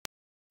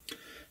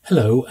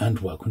Hello and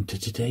welcome to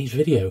today's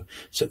video.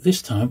 So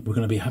this time we're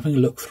going to be having a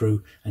look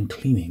through and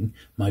cleaning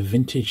my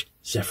vintage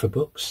Zephyr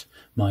books,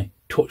 my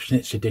Toucan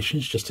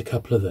editions, just a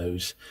couple of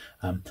those,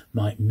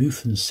 my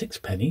Methuen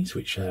Sixpennies,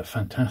 which are a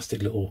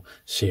fantastic little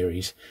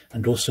series,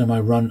 and also my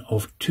run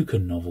of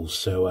Toucan novels.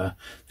 So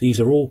these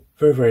are all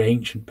very, very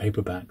ancient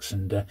paperbacks,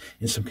 and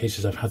in some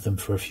cases I've had them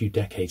for a few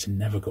decades and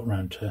never got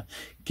around to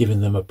giving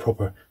them a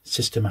proper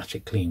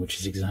systematic clean, which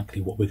is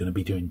exactly what we're going to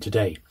be doing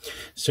today.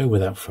 So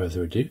without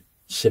further ado,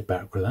 sit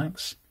back,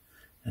 relax,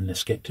 and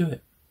let's get to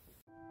it.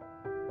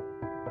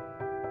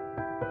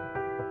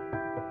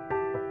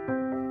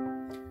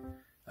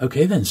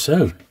 Okay then,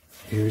 so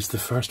here's the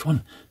first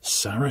one.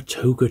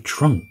 Saratoga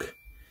Trunk,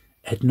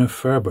 Edna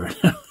Ferber.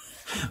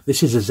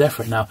 This is a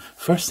Zephyr. Now,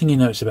 first thing you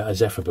notice about a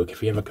Zephyr book,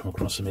 if you ever come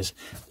across them, is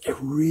they're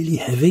really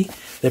heavy.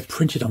 They're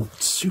printed on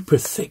super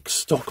thick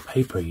stock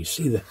paper. You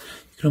can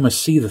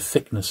almost see the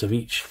thickness of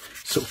each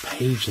sort of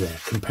page there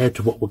compared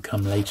to what would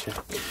come later.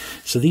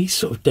 So these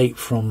sort of date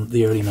from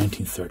the early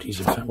 1930s.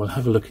 In fact, we'll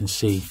have a look and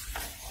see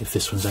if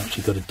this one's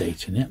actually got a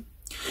date in it.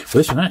 Well,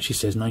 this one actually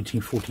says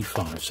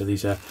 1945, so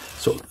these are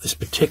sort of, this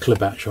particular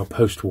batch are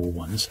post-war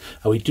ones.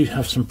 We do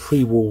have some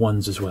pre-war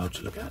ones as well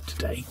to look at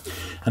today,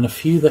 and a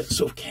few that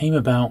sort of came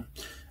about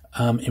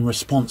in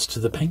response to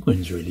the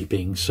penguins really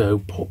being so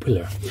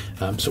popular,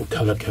 sort of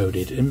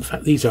colour-coded. In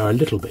fact, these are a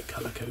little bit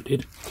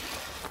colour-coded.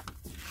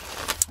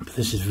 But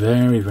this is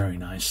very, very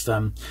nice.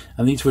 And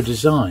these were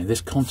designed,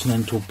 this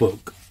Continental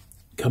Book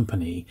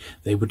Company,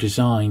 they were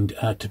designed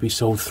to be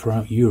sold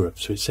throughout Europe.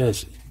 So it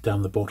says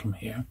down the bottom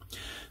here,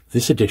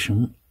 this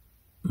edition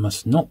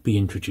must not be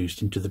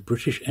introduced into the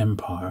British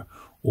Empire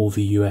or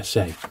the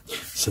USA.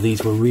 So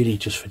these were really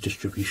just for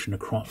distribution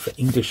across for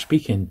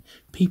English-speaking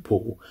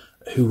people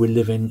who were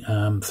living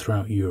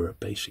throughout Europe,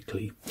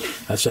 basically.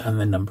 And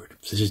they're numbered.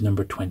 So this is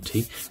number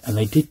 20. And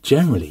they did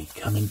generally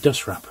come in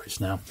dust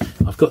wrappers. Now,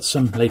 I've got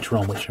some later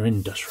on which are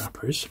in dust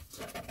wrappers,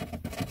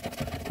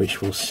 which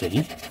we'll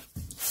see.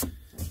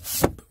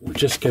 But we'll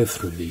just go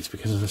through these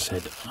because, as I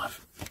said,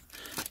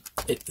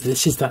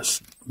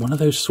 that's one of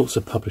those sorts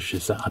of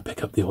publishers that I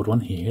pick up the odd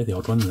one here, the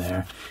odd one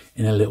there,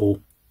 in a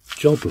little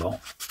job lot,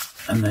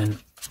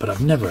 but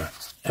I've never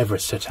ever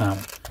set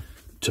out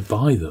to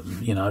buy them.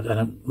 You know, I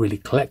don't really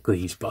collect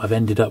these, but I've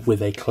ended up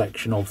with a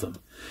collection of them,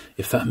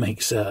 if that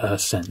makes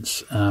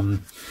sense.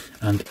 And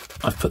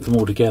I've put them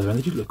all together, and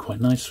they do look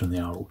quite nice when they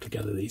are all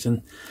together, these,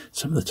 and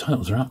some of the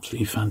titles are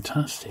absolutely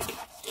fantastic.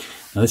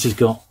 Now this has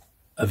got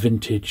a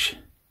vintage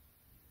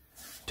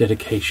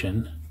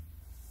dedication.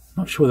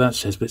 Not sure what that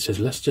says, but it says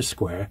Leicester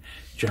Square,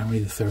 January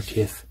the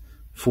 30th,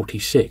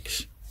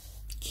 46.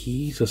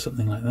 Keys or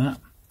something like that.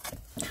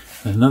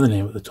 And another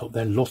name at the top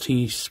there,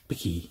 Lottie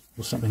Spicky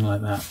or something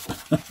like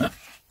that.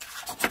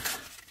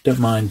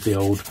 Don't mind the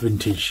old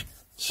vintage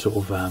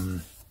sort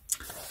of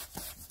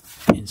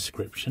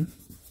inscription.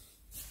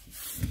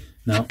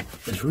 Now,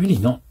 there's really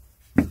not,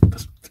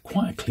 that's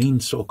quite a clean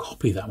sort of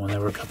copy, that one.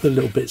 There were a couple of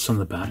little bits on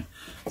the back.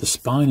 The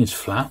spine is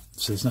flat,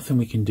 so there's nothing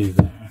we can do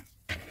there.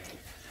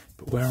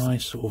 But where I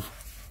sort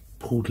of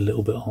pulled a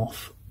little bit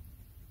off,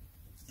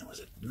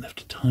 it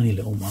left a tiny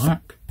little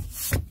mark.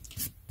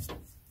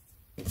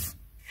 There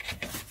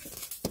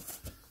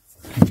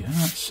we go,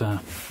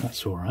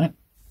 that's all right.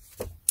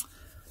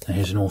 Now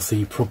here's an author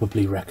you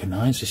probably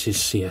recognise. This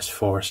is C.S.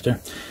 Forester.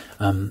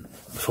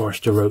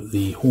 Forester wrote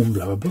the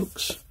Hornblower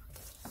books,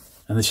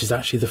 and this is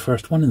actually the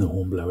first one in the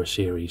Hornblower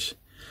series,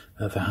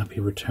 The Happy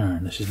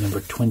Return. This is number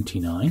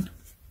 29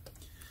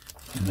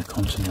 in the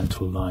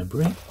Continental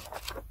Library.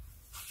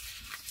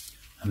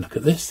 And look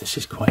at this, this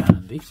is quite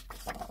handy.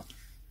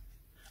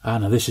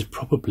 Now this is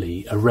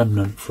probably a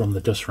remnant from the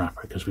dust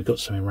wrapper, because we've got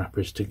some in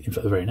wrappers in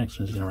fact the very next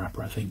one is in a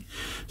wrapper, I think.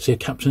 See,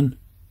 Captain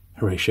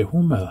Horatio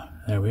Hornblower,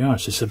 there we are.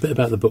 So it's a bit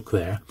about the book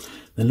there.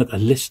 Then look, a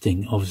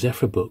listing of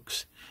Zephyr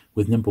books,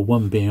 with number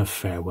 1 being A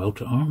Farewell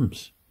to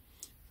Arms.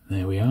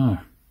 There we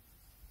are.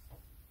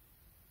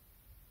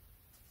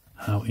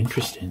 How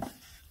interesting.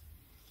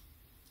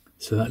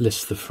 So that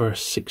lists the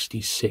first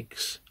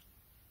 66.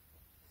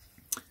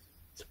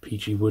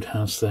 P.G.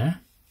 Wodehouse there,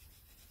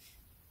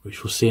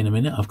 which we'll see in a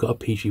minute. I've got a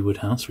P.G.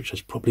 Wodehouse, which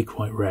is probably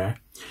quite rare.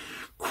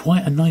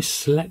 Quite a nice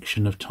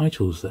selection of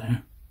titles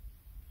there.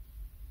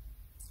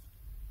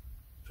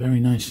 Very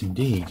nice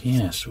indeed,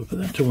 yes. We'll put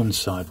that to one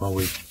side while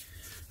we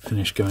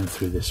finish going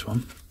through this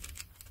one.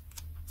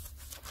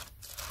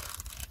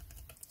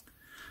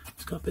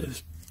 It's got a bit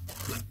of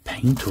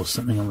paint or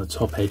something on the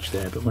top edge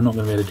there, but we're not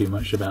going to be able to do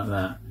much about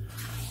that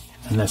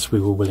unless we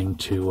were willing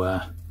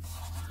to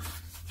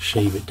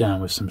shave it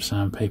down with some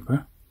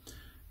sandpaper.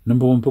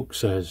 Number 1 book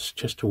says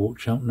Chester Walk,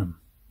 Cheltenham.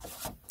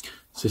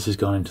 So this has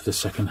gone into the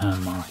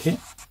second-hand market.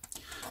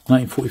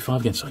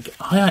 1945 again. So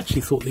I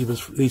actually thought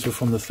these were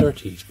from the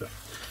 30s, but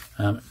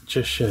it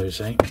just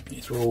shows,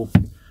 these are all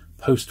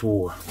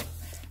post-war.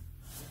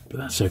 But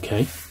that's okay.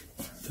 I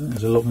think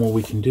there's a lot more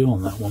we can do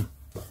on that one.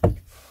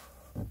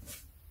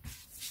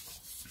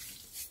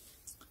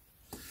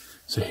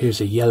 So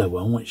here's a yellow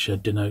one, which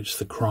denotes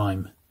the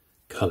crime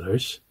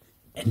colours.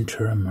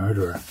 Enter a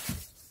Murderer.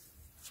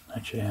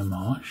 J.M.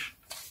 Marsh.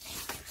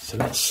 So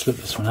let's slip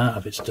this one out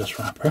of its dust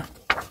wrapper.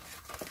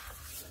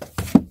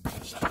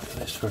 Let's have a look at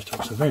this first of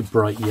all. It's a very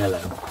bright yellow.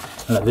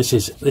 And look, this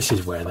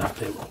is where that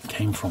bit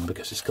came from,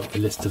 because it's got the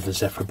list of the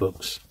Zephyr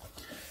books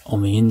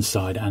on the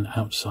inside and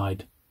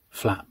outside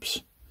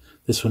flaps.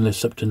 This one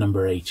lists up to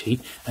number 80,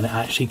 and it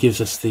actually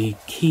gives us the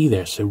key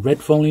there. So red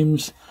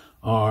volumes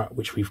are,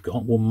 which we've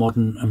got, were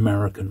modern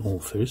American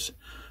authors.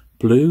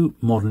 Blue,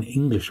 modern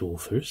English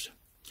authors.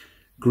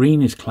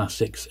 Green is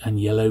classics, and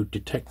yellow,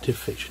 detective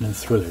fiction and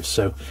thrillers.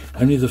 So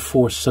only the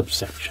 4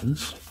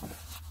 subsections.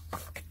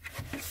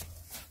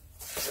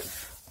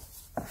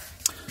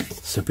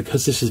 So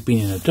because this has been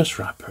in a dust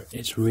wrapper,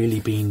 it's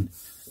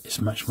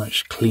much,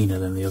 much cleaner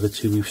than the other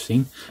 2 we've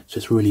seen. So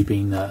it's really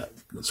been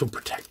sort of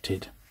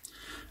protected.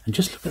 And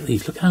just look at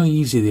these. Look how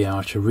easy they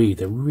are to read.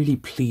 They're really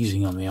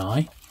pleasing on the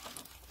eye.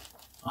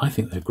 I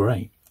think they're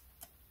great.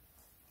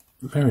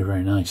 Very,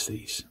 very nice,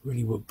 these.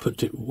 Really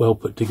well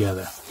put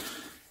together.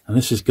 And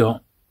this has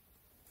got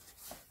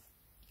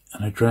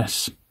an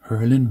address,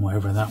 Hurlin,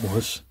 wherever that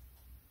was.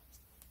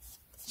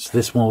 So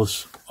this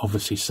was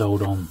obviously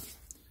sold on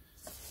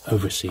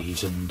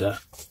overseas and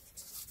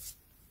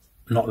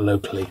not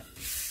locally.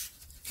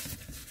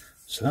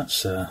 So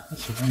that's a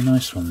very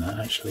nice one, that,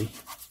 actually.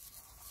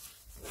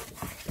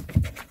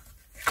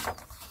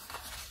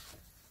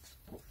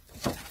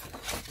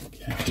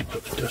 Okay, actually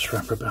put the dust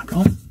wrapper back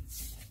on.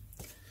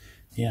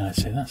 Yeah, I'd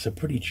say that's a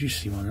pretty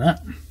juicy one,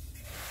 that.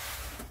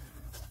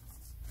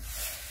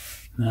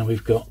 Now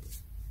we've got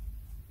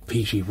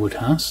P.G.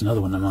 Wodehouse,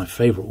 another one of my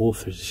favourite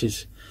authors. This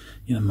is,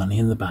 Money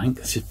in the Bank.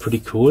 This is pretty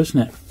cool, isn't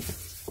it?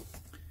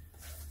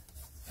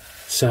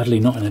 Sadly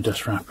not in a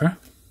dust wrapper.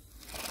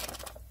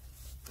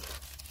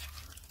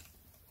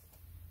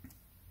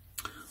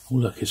 Oh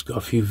look, it's got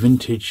a few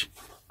vintage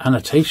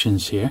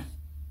annotations here.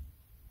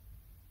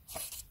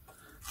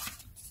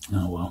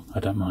 Oh well,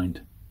 I don't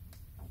mind.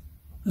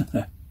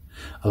 I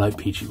like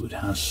P.G.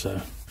 Wodehouse,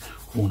 so...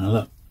 Oh no,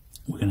 look.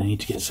 We're going to need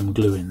to get some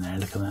glue in there.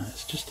 Look at that.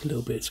 It's just a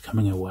little bit. It's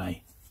coming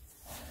away.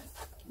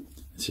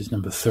 This is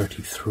number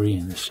 33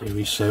 in the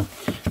series. So,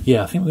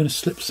 yeah, I think we're going to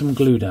slip some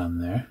glue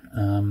down there.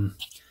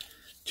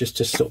 Just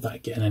to stop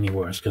that getting any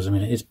worse. Because, I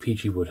mean, it is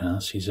P.G.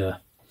 Wodehouse. He's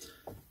a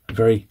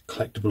very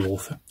collectible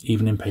author,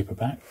 even in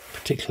paperback.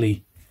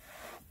 Particularly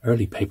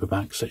early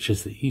paperbacks such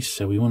as these.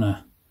 So we want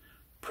to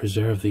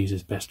preserve these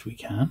as best we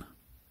can.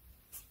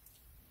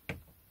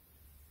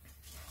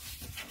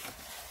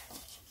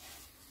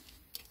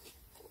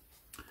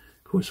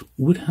 Of course,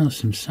 Wodehouse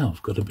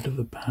himself got a bit of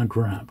a bad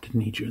rap, didn't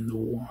he, during the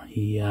war?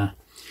 He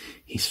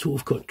sort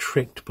of got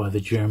tricked by the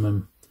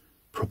German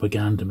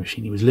propaganda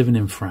machine. He was living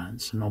in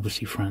France, and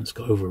obviously France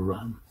got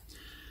overrun.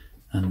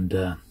 And,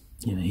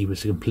 he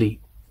was a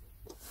complete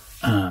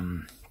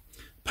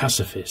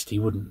pacifist. He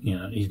wouldn't,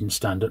 he didn't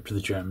stand up to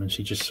the Germans.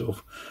 He just sort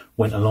of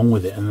went along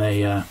with it, and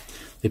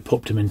they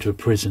popped him into a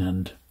prison,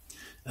 and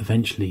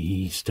eventually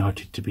he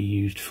started to be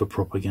used for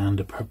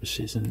propaganda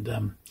purposes,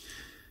 and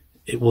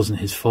it wasn't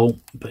his fault,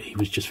 but he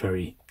was just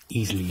very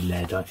easily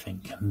led, I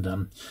think.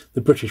 And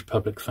the British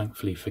public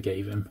thankfully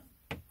forgave him.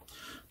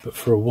 But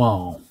for a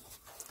while,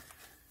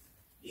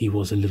 he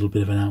was a little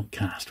bit of an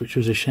outcast, which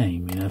was a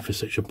shame, for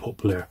such a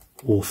popular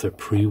author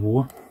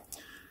pre-war.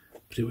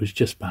 But it was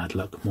just bad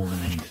luck more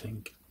than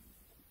anything.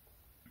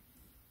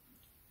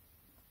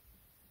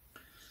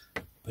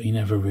 But he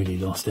never really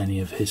lost any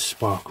of his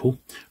sparkle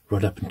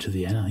right up until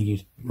the end. I think he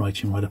was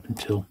writing right up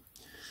until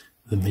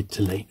the mid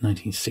to late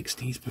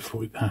 1960s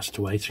before he passed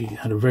away. So he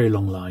had a very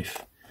long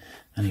life,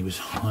 and he was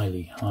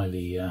highly,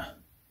 highly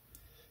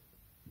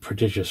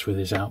prodigious with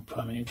his output.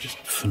 I mean, just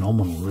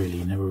phenomenal, really.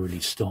 He never really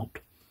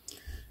stopped.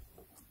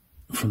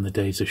 From the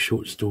days of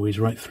short stories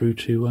right through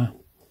to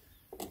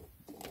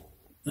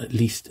at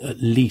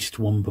least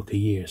one book a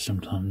year,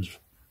 sometimes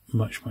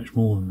much, much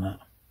more than that.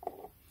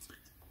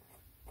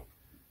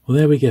 Well,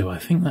 there we go. I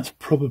think that's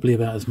probably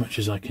about as much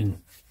as I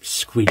can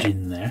squidge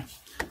in there.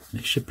 And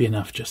it should be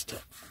enough just to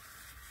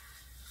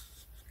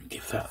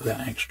give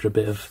that extra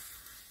bit of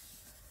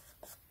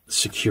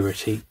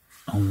security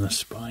on the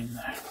spine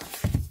there.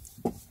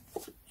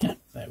 Yeah,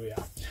 there we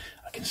are.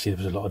 I can see there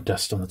was a lot of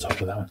dust on the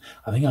top of that one.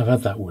 I think I've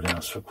had that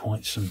Wodehouse for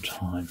quite some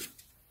time.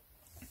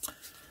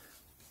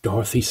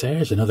 Dorothy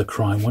Sayers, another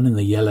crime one in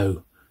the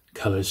yellow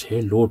colours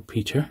here. Lord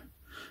Peter.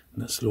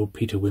 And that's Lord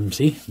Peter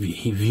Wimsey.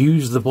 He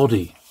views the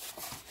body.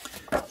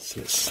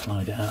 So let's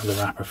slide it out of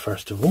the wrapper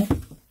first of all.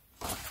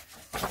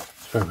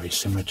 It's very, very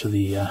similar to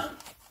the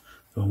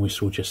one we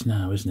saw just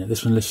now, isn't it?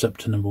 This one lists up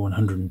to number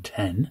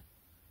 110.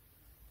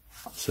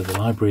 So the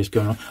library is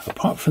going on.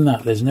 Apart from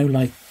that, there's no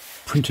like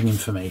printing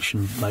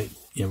information, like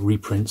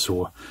reprints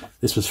or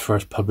this was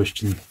first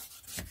published in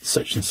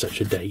such and such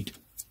a date.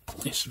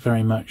 It's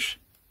very much,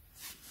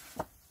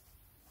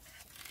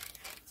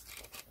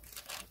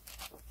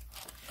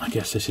 I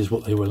guess this is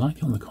what they were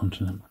like on the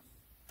continent.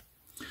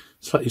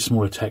 Slightly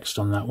smaller text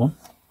on that one.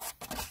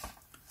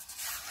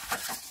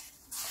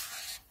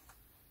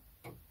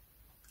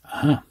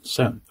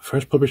 So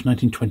first published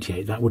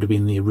 1928, that would have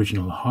been the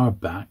original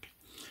hardback.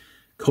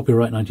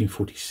 Copyright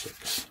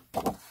 1946.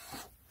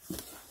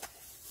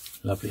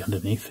 Lovely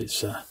underneath.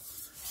 It's a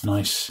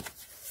nice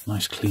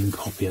clean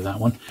copy of that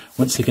one.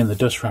 Once again, the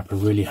dust wrapper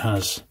really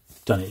has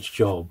done its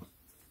job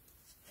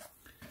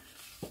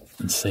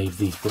and saved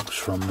these books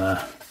from the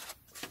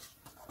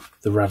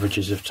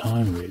ravages of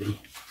time, really.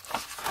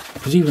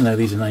 Because even though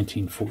these are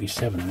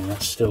 1947, I mean,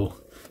 that's still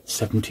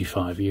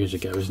 75 years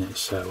ago, isn't it?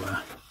 So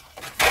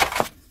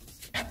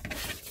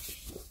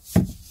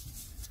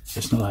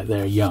it's not like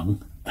they're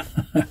young.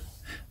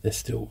 They're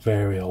still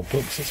very old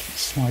books. Let's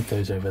slide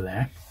those over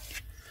there.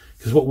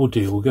 Because what we'll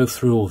do, we'll go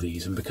through all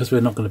these, and because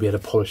we're not going to be able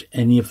to polish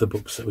any of the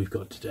books that we've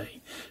got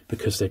today,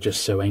 because they're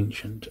just so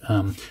ancient,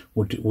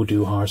 we'll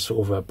do our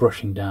sort of a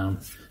brushing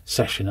down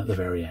session at the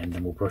very end,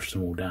 and we'll brush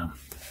them all down.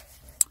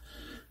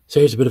 So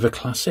here's a bit of a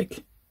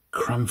classic,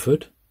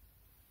 Cranford,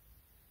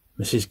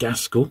 Mrs.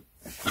 Gaskell.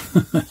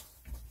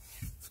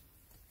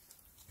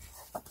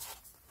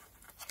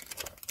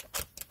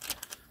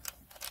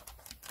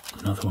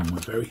 Another one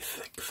with very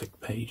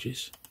thick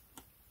pages.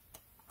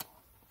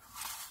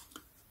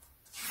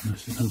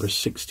 This is number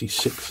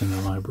 66 in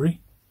the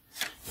library.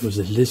 It was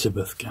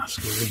Elizabeth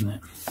Gaskell, isn't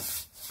it?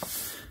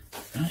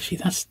 Actually,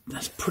 that's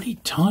pretty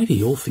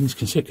tidy, all things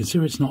considered.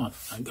 Consider it's not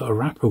got a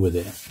wrapper with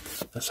it.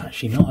 That's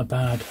actually not a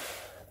bad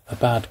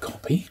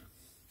copy.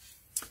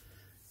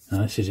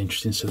 Now this is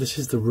interesting. So this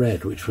is the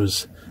red, which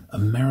was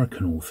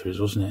American authors,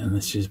 wasn't it? And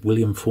this is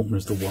William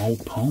Faulkner's The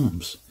Wild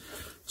Palms.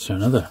 So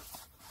another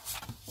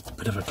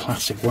bit of a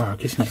classic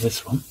work, isn't it,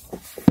 this one?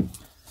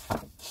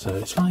 So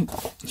it's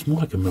more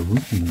like a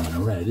maroon than a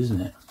red,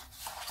 isn't it?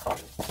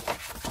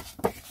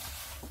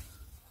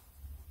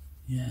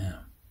 Yeah.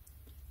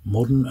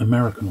 Modern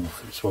American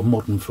authors. Well,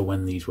 modern for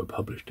when these were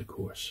published, of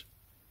course.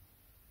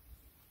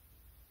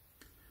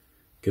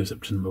 Goes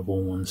up to number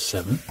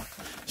 117.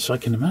 So I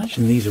can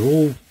imagine these are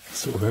all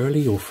sort of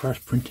early or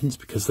first printings,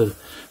 because the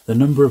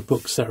number of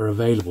books that are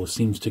available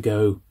seems to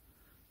jump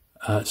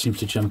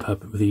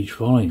up with each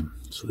volume.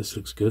 So this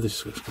looks good.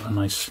 This looks got a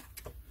nice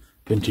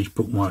vintage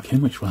bookmark in,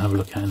 which we'll have a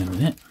look at in a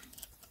minute.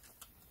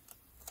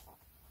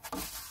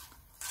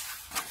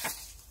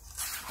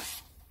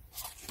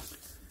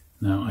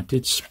 Now I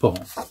did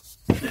spot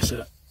there's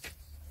a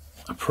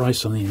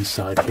price on the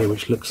inside here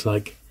which looks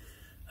like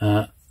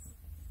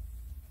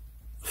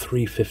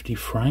 350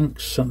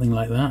 francs, something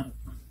like that.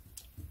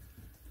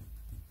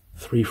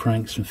 3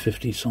 francs and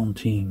 50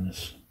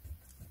 centimes.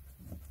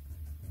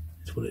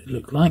 That's what it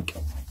looked like.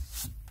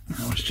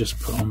 That was just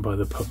put on by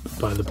the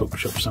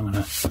bookshop, so I'm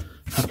going to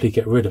happily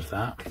get rid of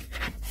that.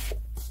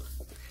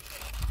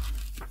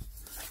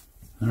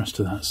 The rest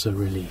of that's a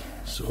really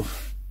sort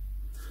of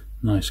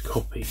nice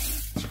copy.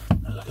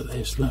 Now look at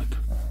this, look.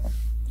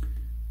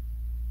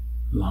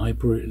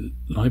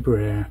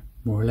 Libraire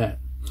Morlet.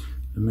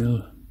 The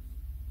Mill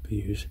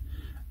Views.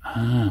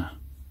 Ah.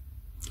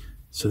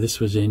 So this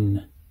was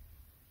in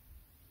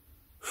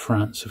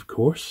France, of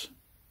course.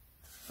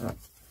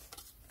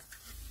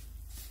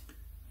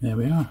 There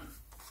we are.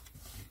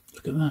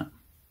 Look at that.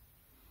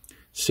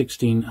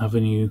 16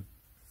 Avenue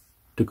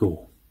de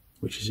Gaulle,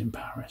 which is in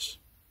Paris.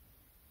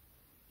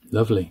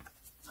 Lovely.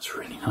 That's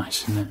really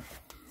nice, isn't it?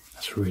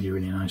 That's really,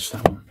 really nice,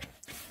 that one.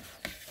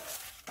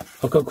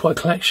 I've got quite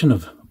a collection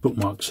of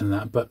bookmarks in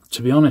that, but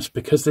to be honest,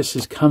 because this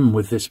has come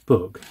with this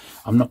book,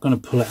 I'm not going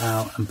to pull it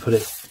out and put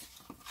it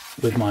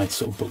with my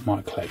sort of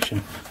bookmark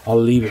collection. I'll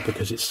leave it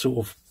because it's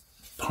sort of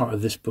part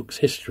of this book's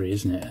history,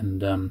 isn't it?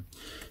 And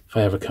if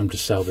I ever come to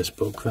sell this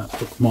book, that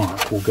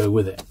bookmark will go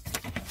with it.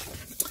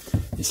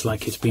 It's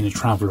like it's been a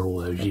traveller all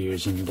those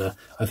years, and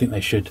I think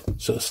they should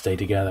sort of stay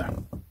together.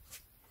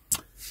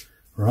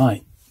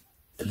 Right,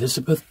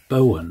 Elizabeth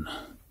Bowen,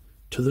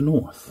 To the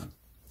North.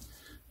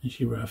 And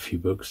she wrote a few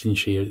books, didn't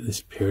she, at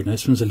this period? Now,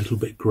 this one's a little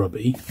bit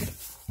grubby.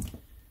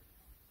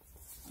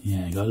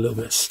 Yeah, got a little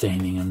bit of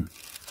staining and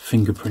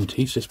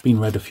fingerprinty, so it's been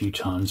read a few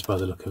times by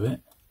the look of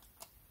it.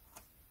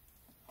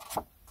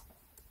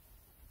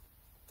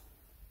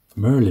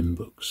 Merlin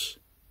Books,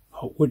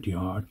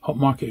 Hot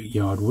Market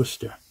Yard,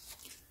 Worcester.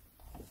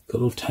 Got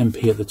a little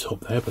 10p at the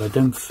top there, but I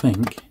don't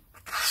think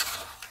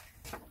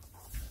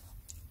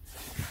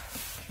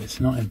it's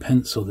not in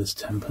pencil, this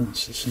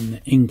 10pence. It's in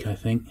the ink, I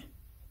think.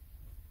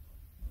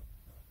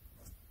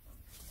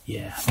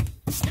 Yeah,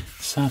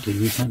 sadly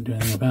we can't do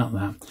anything about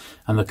that.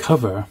 And the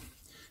cover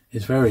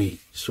is very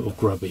sort of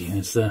grubby.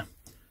 There's a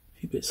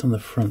few bits on the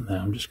front there.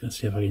 I'm just going to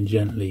see if I can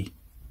gently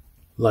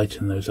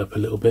lighten those up a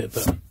little bit,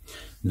 but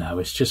no,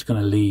 it's just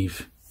going to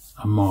leave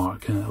a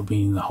mark, and it'll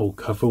be in the whole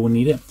cover. We'll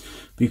need it.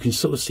 But you can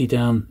sort of see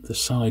down the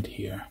side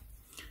here,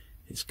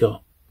 it's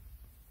got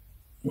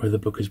where the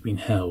book has been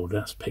held.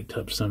 That's picked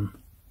up some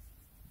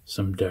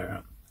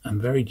dirt.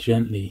 I'm very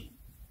gently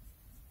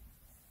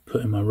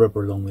putting my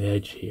rubber along the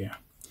edge here.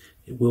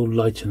 It will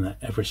lighten that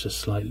ever so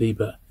slightly,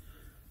 but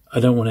I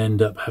don't want to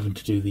end up having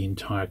to do the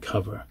entire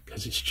cover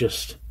because it's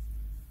just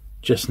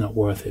not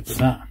worth it. But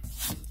that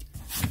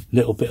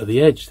little bit of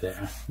the edge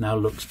there now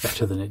looks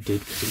better than it did,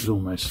 because it was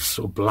almost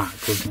sort of black,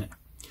 wasn't it?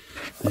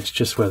 And it's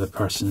just where the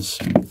person's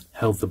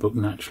held the book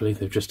naturally.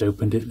 They've just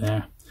opened it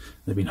there.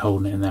 They've been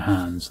holding it in their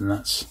hands, and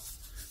that's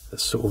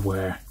sort of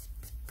where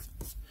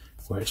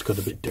where it's got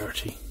a bit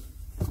dirty.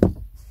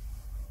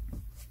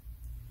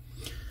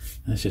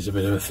 This is a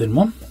bit of a thin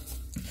one,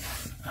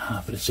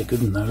 but it's a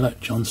good one though.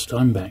 Look, John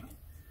Steinbeck,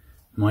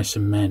 Mice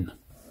and Men.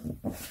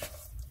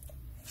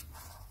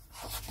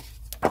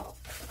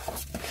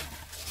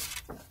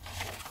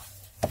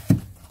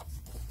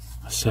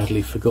 I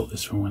sadly forgot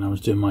this one when I was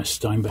doing my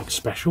Steinbeck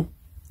special.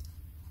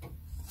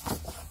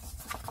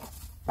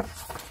 Look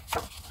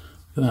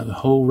at that, the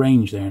whole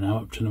range there now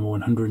up to number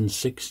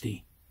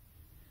 160.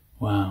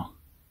 Wow.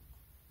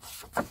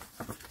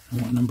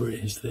 And what number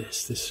is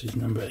this? This is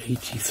number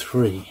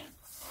 83.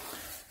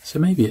 So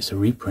maybe it's a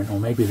reprint,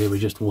 or maybe they were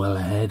just well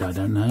ahead, I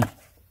don't know.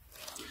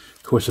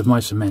 Of course, of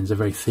Mice and Men's a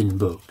very thin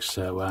book,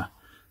 so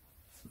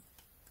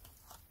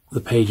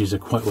the pages are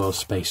quite well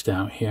spaced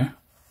out here.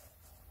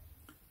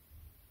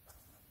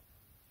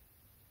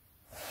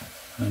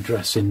 An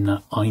address in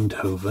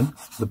Eindhoven,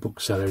 the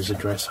bookseller's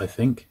address, I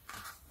think.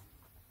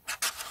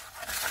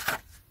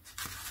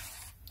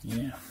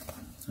 Yeah,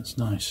 that's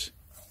nice.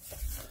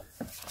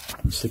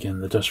 Once again,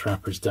 the dust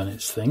wrapper's done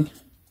its thing.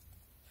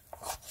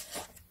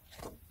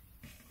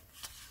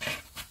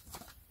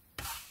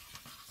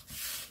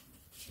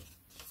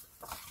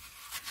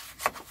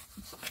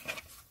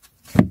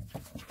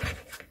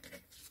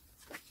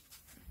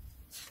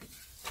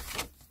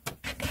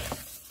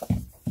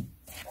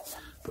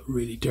 But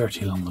really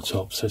dirty along the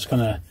top, so it's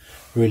going to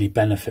really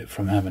benefit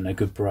from having a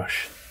good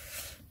brush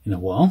in a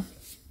while.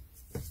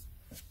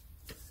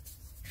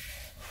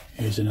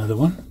 Here's another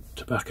one,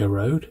 Tobacco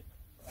Road,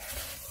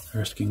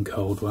 Erskine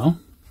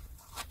Caldwell.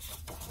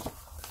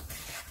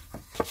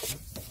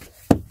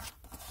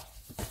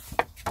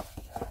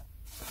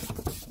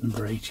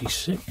 Number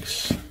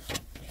 86.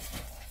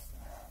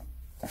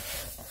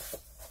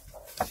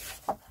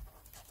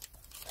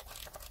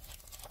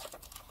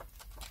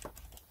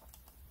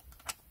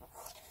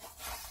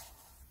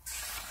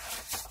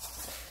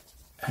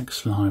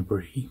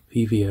 Ex-Library,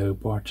 PVO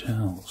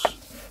Bartels.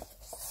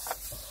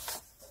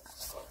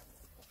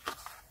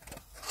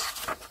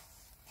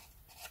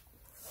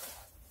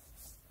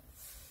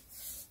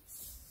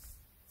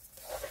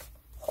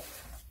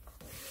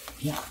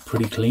 Yeah,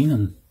 pretty clean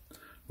and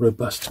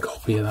robust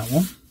copy of that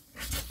one.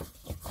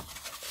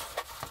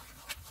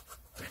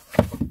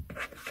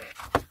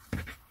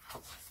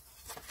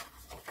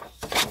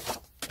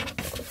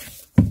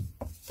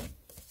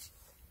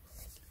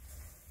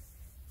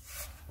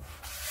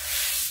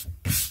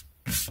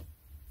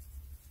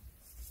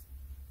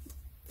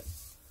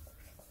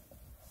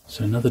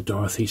 So another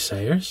Dorothy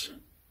Sayers,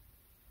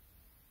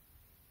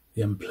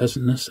 The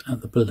Unpleasantness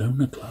at the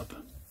Bologna Club.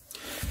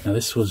 Now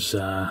this was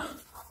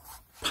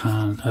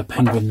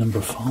Penguin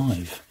number 5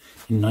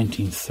 in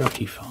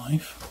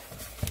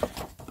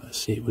 1935. But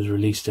see, it was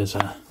released as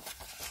a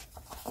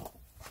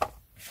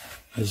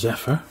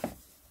Zephyr.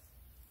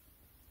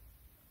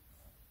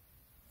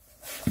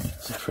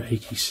 Zephyr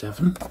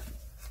 87.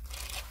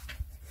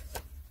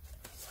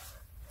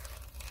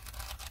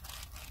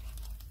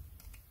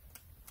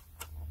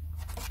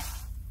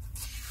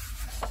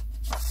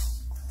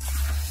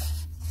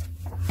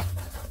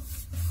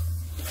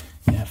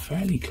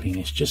 Fairly clean.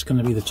 It's just going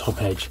to be the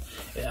top edge,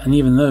 and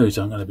even those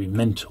aren't going to be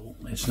mental.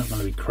 It's not going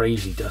to be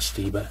crazy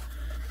dusty, but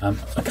a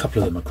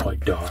couple of them are quite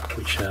dark,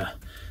 which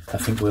I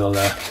think we'll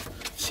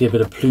see a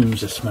bit of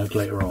plumes of smoke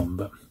later on,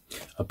 but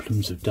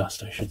plumes of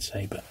dust I should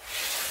say. But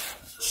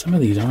some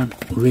of these aren't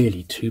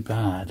really too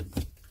bad.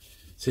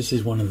 So this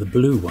is one of the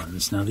blue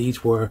ones. Now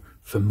these were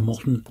for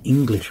modern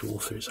English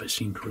authors, I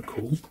seem to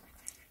recall.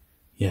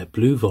 Yeah,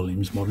 blue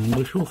volumes, modern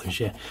English authors,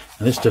 yeah.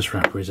 And this dust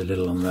wrapper is a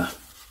little on the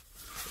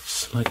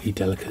slightly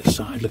delicate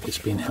side. Look, it's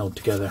been held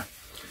together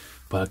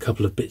by a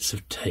couple of bits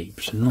of tape,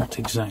 so not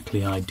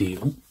exactly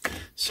ideal.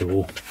 So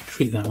we'll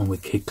treat that one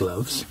with kid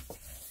gloves.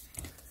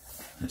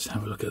 Let's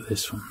have a look at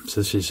this one.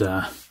 So this is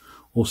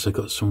also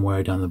got some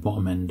wear down the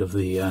bottom end of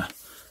the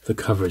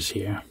covers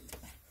here.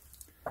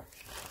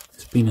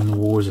 It's been in the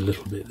wars a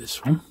little bit,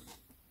 this one.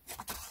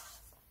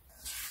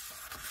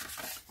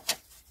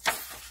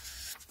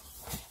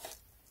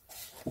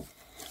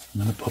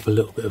 I'm going to pop a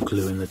little bit of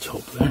glue in the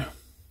top there.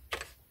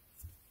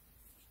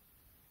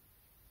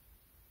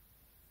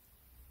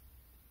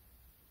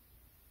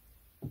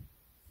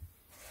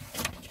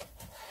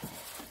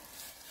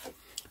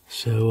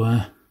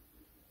 So,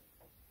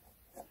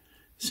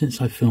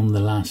 since I filmed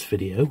the last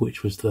video,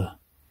 which was the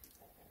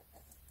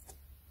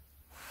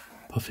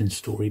Puffin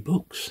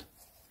Storybooks,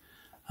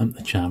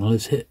 the channel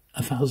has hit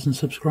 1,000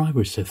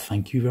 subscribers, so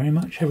thank you very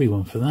much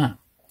everyone for that.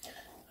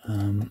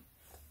 I'm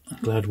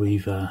glad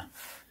we've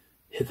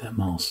hit that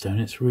milestone.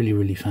 It's really,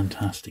 really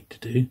fantastic to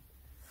do.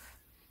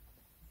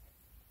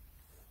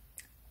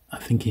 I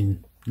think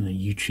in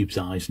YouTube's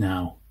eyes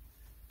now,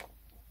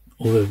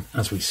 although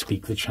as we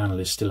speak the channel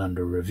is still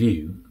under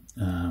review,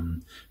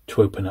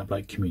 to open up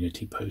like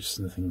community posts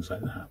and things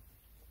like that.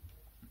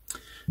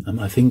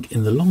 I think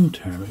in the long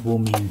term it will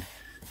mean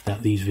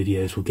that these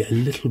videos will get a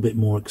little bit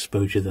more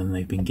exposure than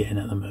they've been getting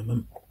at the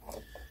moment.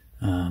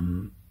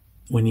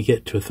 When you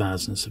get to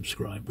 1,000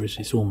 subscribers,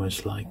 it's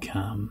almost like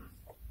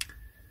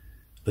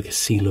like a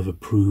seal of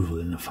approval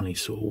in a funny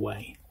sort of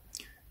way,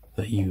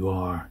 that you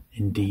are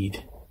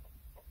indeed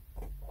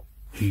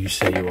who you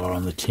say you are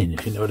on the tin,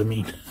 if you know what I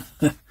mean.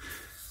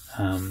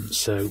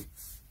 So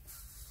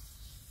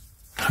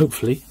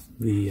hopefully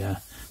the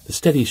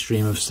steady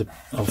stream of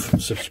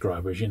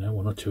subscribers, you know,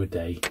 1 or 2 a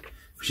day,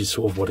 which is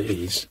sort of what it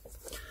is.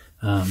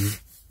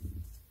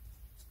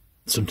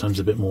 Sometimes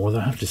a bit more, though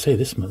I have to say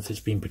this month it's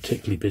been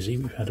particularly busy.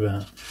 We've had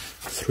about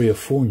 3 or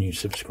 4 new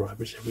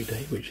subscribers every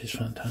day, which is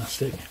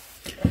fantastic.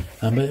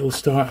 But it will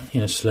start,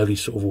 you know, slowly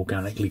sort of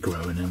organically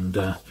growing, and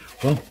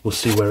well, we'll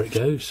see where it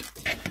goes.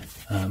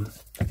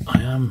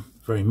 I am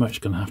very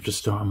much going to have to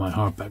start on my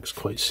hardbacks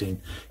quite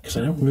soon, because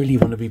I don't really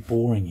want to be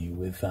boring you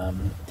with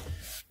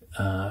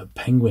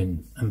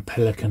penguin and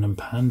pelican and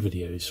pan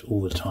videos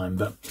all the time.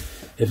 But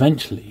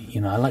eventually,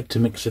 you know, I like to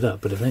mix it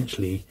up, but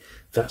eventually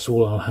that's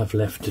all I'll have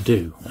left to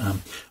do.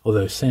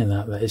 Although saying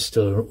that is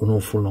still an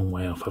awful long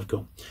way off. I've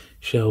got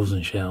shelves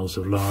and shelves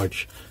of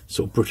large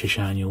sort of British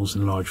annuals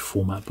and large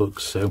format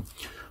books. So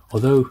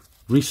although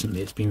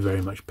recently it's been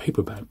very much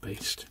paperback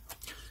based,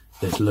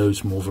 there's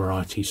loads more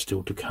variety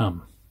still to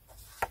come.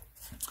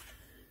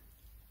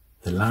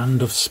 The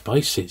Land of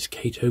Spices,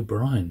 Kate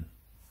O'Brien,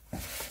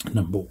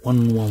 number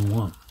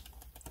 111.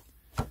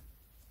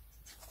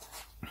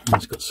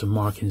 It's got some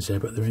markings there,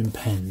 but they're in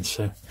pens,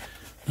 so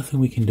nothing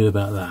we can do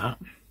about that.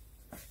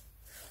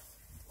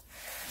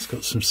 It's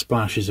got some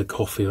splashes of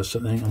coffee or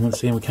something, and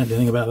once again we can't do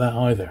anything about that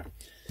either,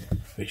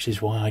 which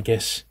is why I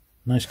guess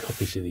nice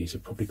copies of these are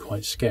probably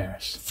quite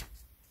scarce.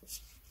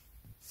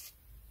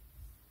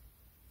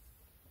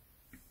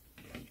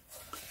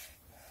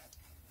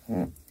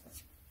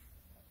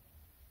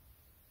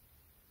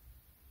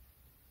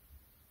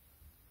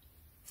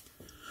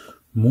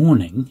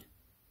 Morning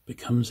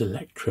Becomes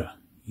Electra,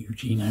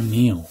 Eugene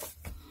O'Neill.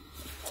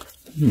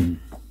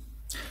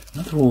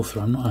 Another author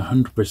I'm not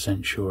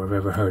 100% sure I've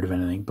ever heard of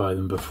anything by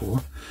them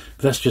before.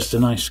 But that's just a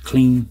nice,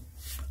 clean,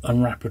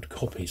 unwrappered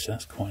copy, so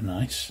that's quite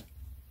nice.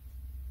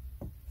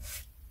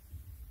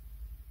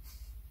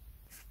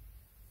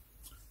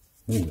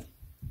 Ooh,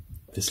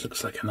 this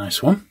looks like a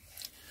nice one.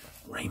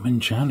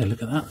 Raymond Chandler,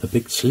 look at that, The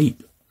Big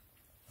Sleep.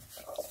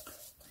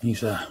 He's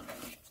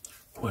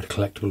quite a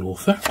collectible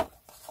author.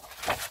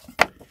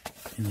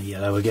 In the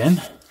yellow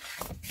again.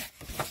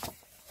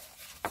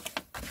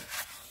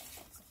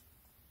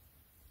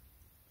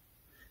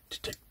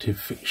 Detective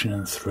fiction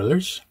and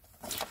thrillers.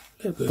 A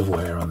little bit of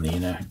wear on the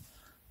inner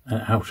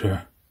and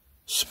outer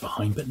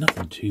spine, but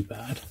nothing too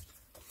bad.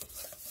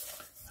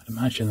 I'd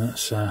imagine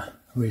that's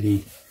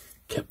really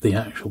kept the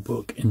actual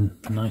book in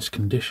nice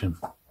condition.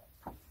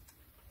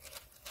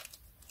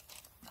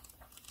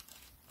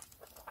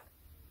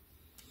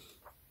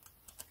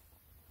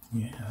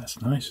 Yeah, that's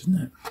nice,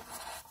 isn't it?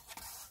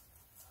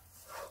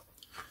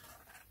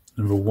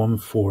 Number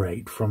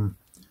 148 from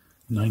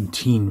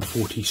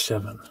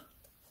 1947.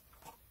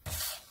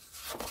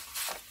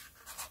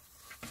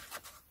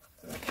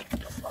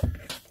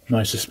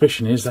 My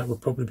suspicion is that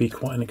would probably be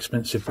quite an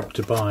expensive book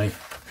to buy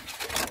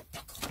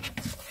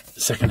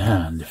second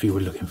hand if you were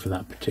looking for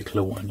that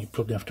particular one. You'd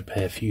probably have to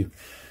pay a few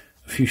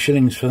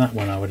shillings for that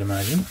one, I would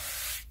imagine.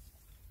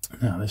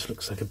 Now this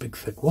looks like a big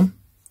thick one.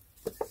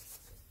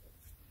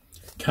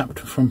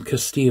 Captain from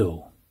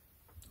Castile,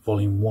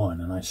 Volume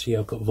 1, and I see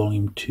I've got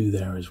Volume 2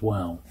 there as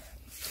well.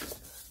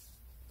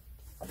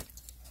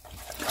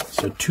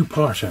 So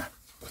two-parter.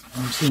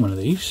 I've seen one of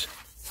these.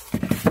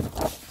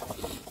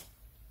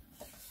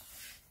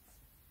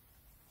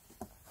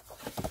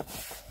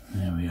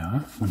 There we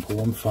are, number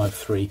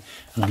 153,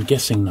 and I'm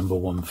guessing number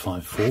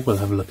 154. We'll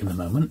have a look in a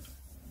moment.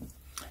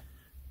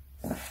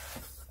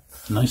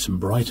 Nice and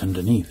bright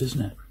underneath,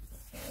 isn't it?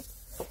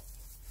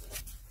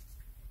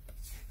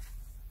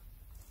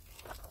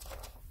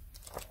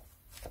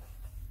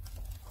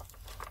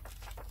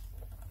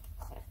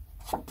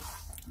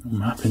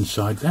 Map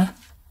inside there.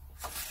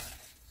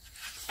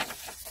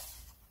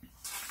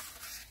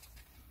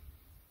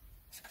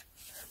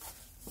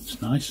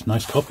 It's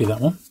nice copy, that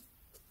one.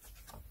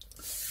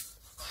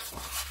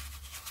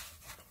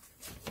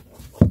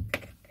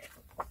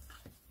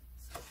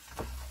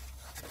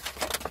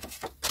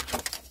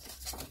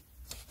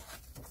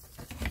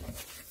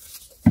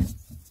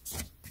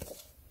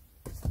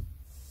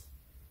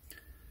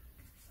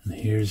 And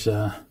here's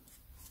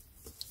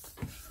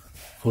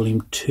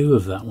Volume 2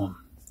 of that one.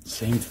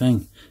 Same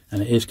thing,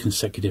 and it is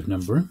consecutive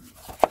numbering.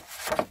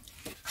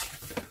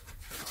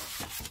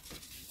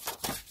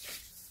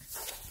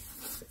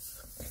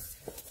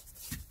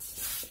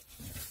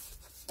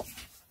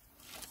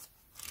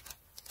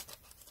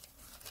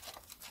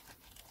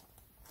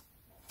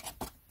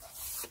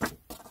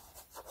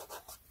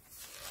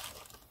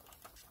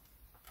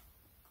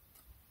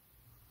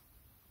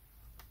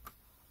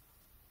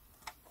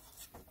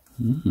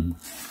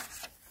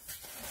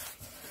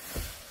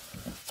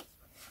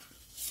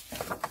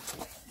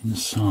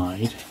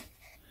 Inside,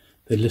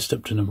 they list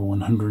up to number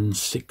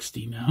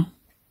 160 now.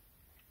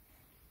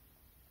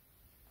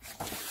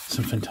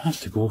 Some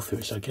fantastic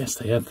authors. I guess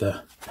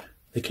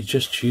they could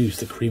just choose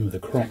the cream of the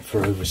crop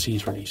for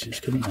overseas releases,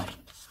 couldn't they?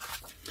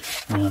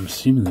 I mean, I'm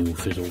assuming the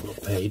authors all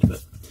got paid,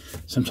 but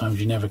sometimes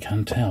you never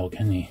can tell,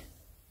 can you?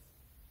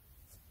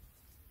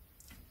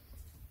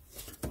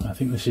 I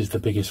think this is the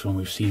biggest one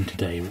we've seen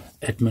today.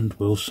 Edmund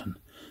Wilson,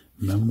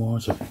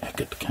 Memoirs of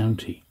Eckert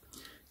County.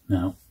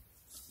 Now,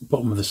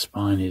 bottom of the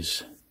spine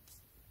is,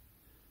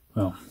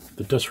 well,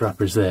 the dust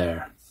wrapper's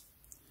there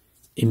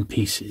in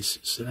pieces.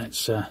 So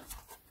let's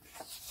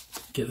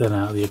get that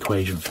out of the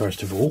equation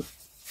first of all.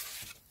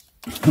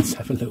 Let's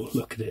have a little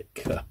look at it.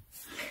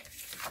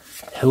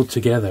 Held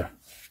together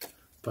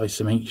by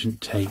some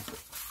ancient tape.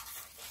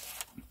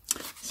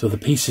 So the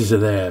pieces are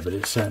there, but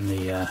it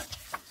certainly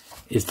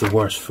is the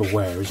worse for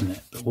wear, isn't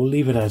it? But we'll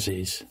leave it as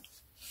is.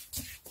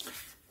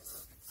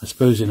 I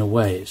suppose in a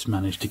way it's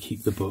managed to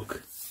keep the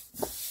book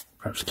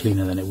perhaps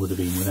cleaner than it would have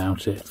been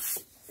without it.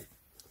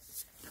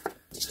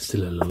 It's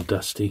still a little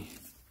dusty.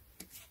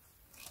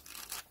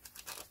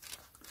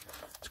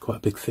 It's quite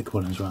a big thick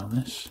one as well,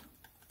 this.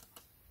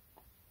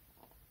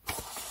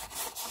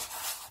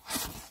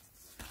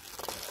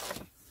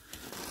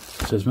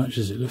 So as much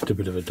as it looked a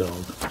bit of a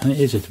dog, and it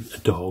is a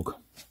dog,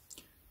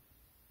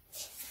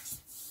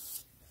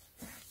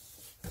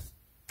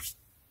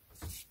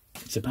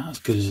 it's about as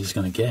good as it's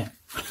going to get,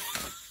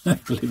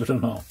 believe it or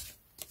not.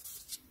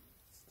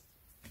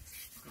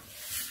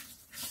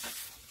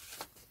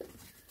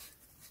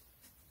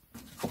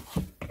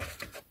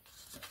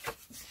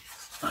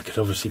 I could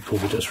obviously pull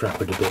the dust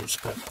wrapper to bits,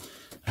 but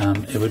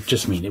it would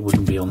just mean it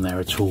wouldn't be on there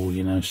at all,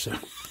 you know, so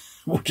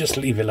we'll just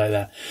leave it like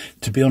that.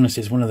 To be honest,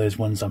 it's one of those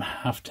ones I'm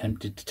half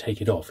tempted to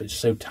take it off. It's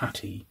so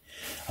tatty,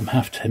 I'm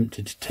half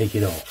tempted to take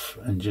it off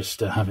and just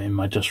have it in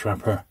my dust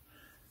wrapper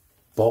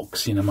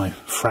box, you know, my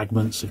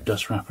fragments of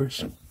dust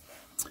wrappers.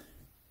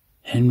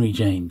 Henry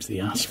James, the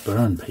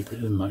Ashburn paper,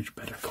 is a much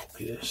better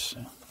copy of this.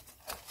 So.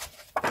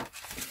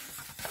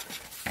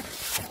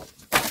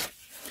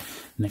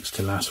 Next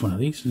to last one of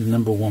these is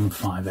number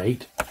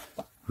 158.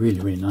 Really,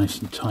 really nice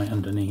and tight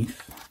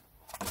underneath.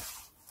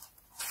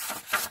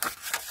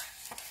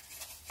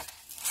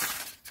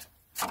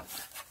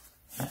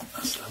 Yeah,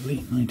 that's lovely.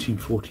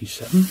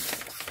 1947.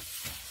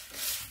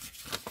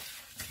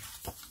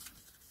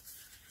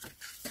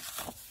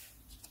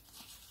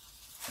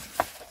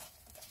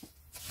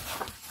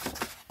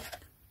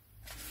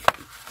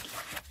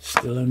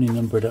 Still only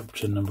numbered up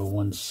to number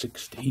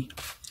 160.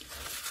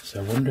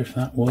 So I wonder if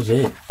that was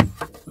it.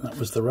 That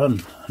was the run,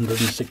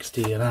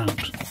 160 and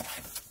out.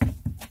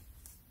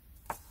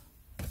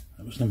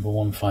 That was number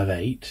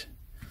 158.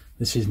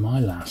 This is my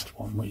last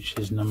one, which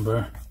is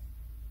number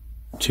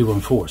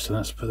 214. So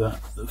that's put that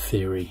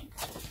theory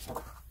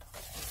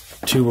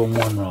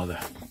 211 rather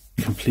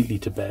completely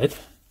to bed.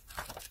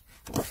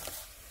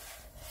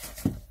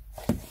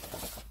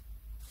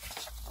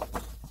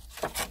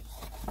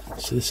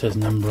 So this has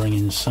numbering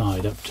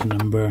inside up to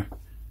number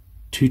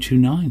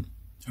 229.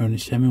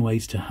 Ernest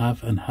Hemingway's To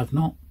Have and Have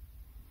Not.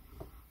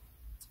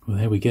 Well,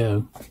 there we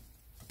go.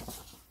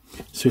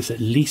 So it's at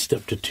least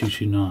up to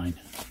 229.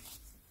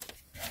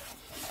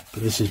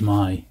 But this is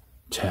my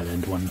tail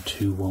end,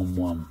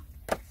 1211.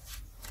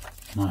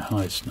 My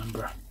highest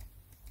number.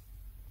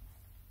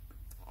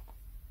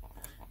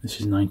 This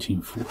is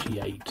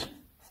 1948.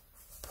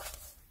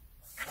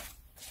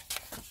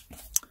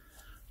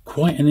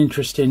 Quite an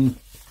interesting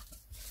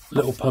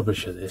little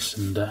publisher, this,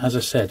 and as I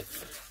said,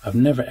 I've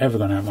never ever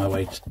gone out of my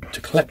way to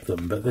collect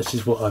them, but this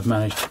is what I've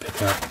managed to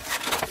pick up,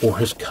 or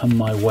has come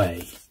my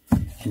way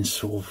in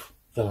sort of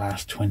the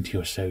last 20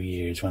 or so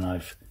years when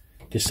I've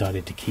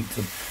decided to keep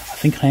them. I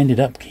think I ended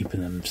up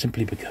keeping them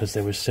simply because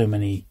there were so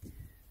many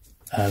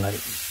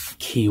like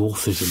key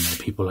authors in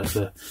there, people like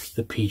the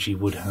P.G.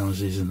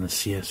 Woodhouses and the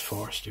C.S.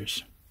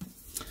 Foresters,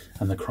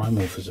 and the crime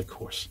authors, of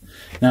course.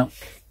 Now,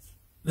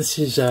 this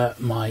is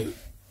my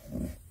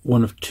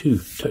one of two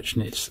Touch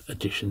Knits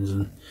editions,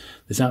 and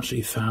there's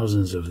absolutely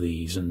thousands of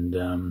these, and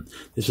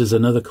this is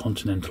another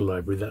Continental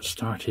library that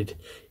started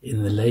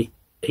in the late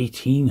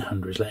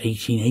 1800s, like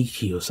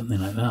 1880 or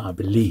something like that, I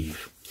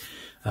believe.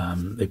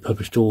 They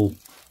published all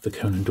the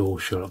Conan Doyle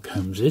Sherlock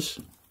Holmeses,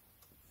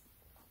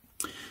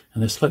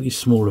 and they're slightly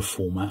smaller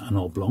format and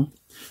oblong.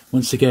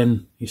 Once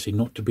again, you see,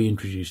 not to be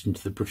introduced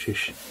into the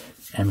British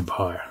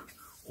Empire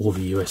or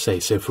the USA,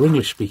 so for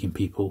English-speaking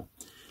people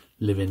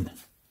living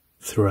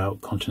throughout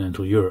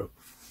continental Europe.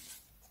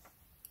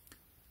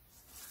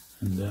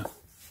 And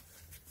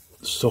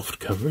soft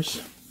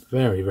covers,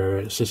 very,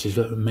 very, this is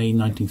May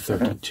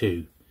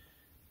 1932,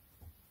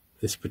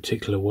 this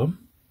particular one.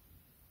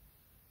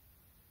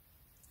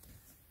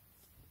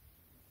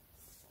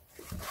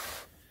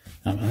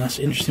 And that's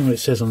interesting what it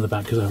says on the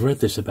back, because I read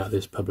this about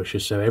this publisher.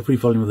 So every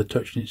volume of the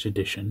Touch Knits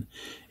edition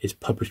is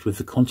published with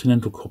the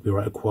Continental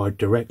copyright acquired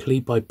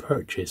directly by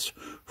purchase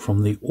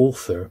from the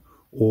author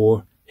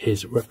or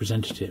his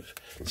representative.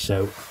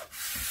 So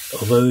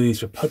although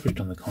these were published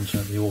on the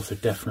continent, the author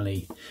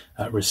definitely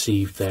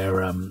received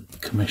their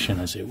commission,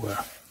 as it were.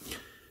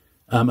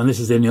 And this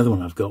is the only other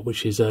one I've got,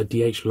 which is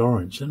D.H.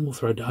 Lawrence, an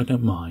author I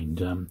don't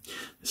mind,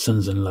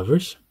 Sons and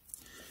Lovers.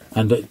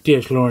 And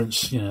D.H.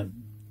 Lawrence, you know,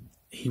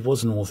 he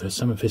was an author.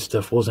 Some of his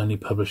stuff was only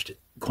published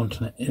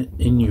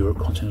in Europe,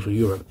 continental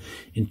Europe,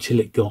 until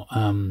it got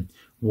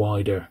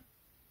wider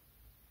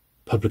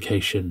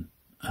publication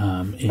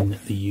in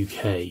the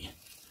UK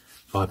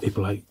by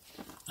people like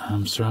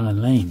Sir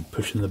Alan Lane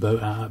pushing the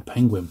boat out at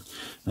Penguin.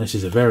 And this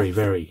is a very,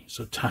 very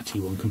sort of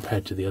tatty one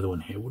compared to the other one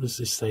here. What does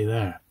this say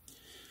there?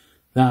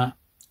 That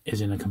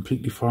is in a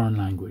completely foreign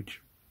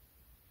language.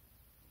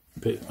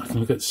 But I can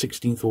look at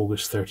 16th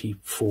August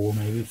 34,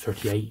 maybe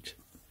 38.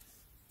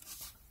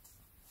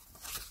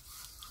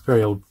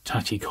 Very old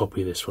tatty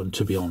copy, this one,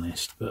 to be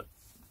honest, but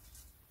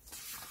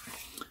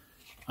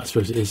I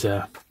suppose it is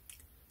a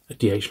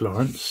D.H.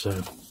 Lawrence,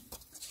 so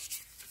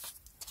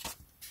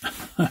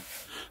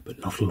but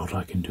not a lot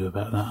I can do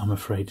about that, I'm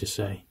afraid to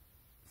say.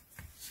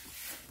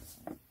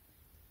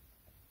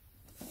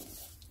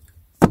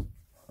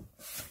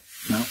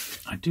 Now,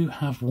 I do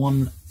have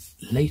one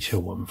later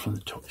one from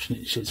the Toucan,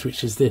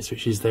 which is this,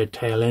 which is their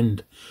tail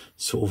end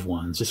sort of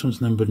ones. This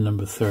one's numbered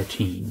number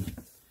 13,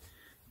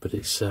 but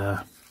it's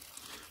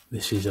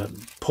this is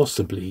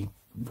possibly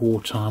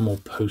wartime or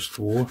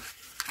post-war.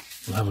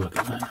 We'll have a look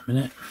at that in a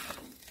minute.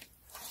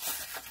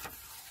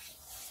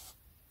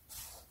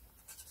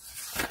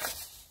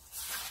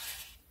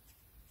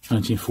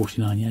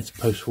 (1949), yeah, it's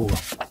post-war.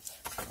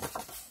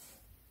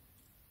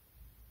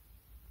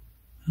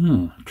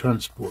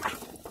 Transport.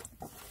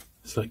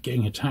 It's like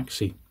getting a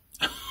taxi.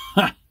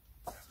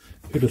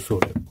 Who'd have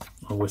thought it?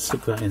 Oh, we'll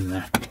stick that in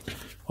there.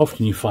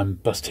 Often you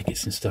find bus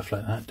tickets and stuff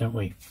like that, don't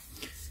we?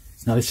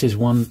 Now this is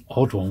one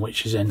odd one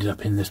which has ended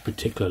up in this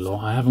particular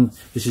lot.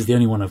 This is the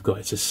only one I've got.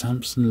 It's a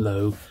Sampson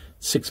Low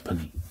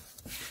sixpenny.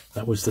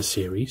 That was the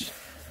series.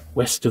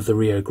 West of the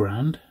Rio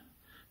Grande.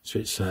 So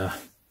it's a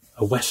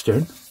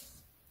Western.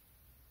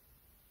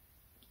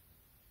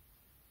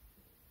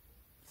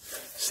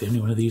 It's the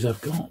only one of these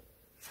I've got.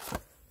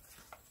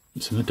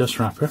 It's in a dust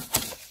wrapper.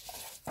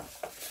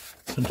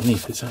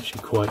 Underneath it's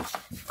actually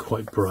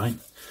quite bright.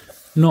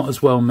 Not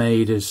as well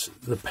made as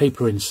the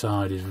paper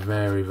inside is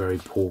very, very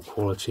poor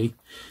quality.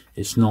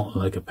 It's not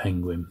like a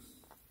Penguin,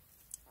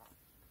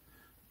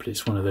 but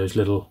it's one of those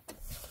little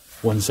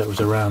ones that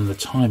was around the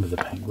time of the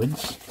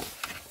Penguins.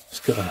 It's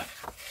got a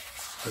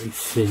very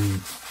thin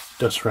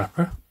dust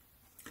wrapper,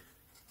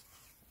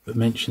 but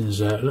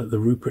mentions look, the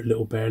Rupert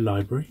Little Bear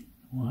Library.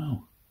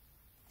 Wow.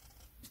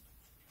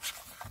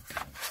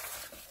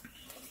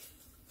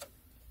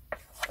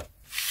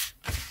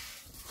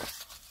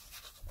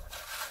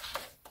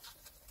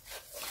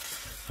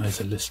 There's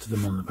a list of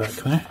them on the back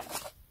there.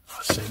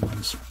 Oh, same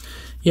ones.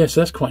 Yeah, so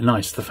that's quite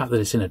nice. The fact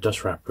that it's in a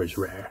dust wrapper is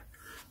rare.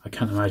 I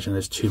can't imagine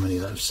there's too many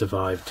that have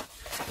survived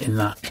in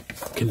that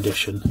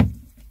condition.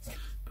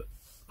 But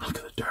look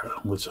at the dirt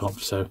on the top.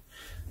 So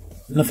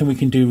nothing we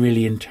can do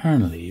really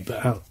internally,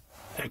 but out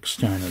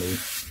externally,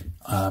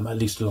 at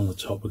least along the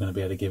top, we're going to be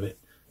able to give it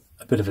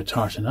a bit of a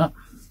tartan up.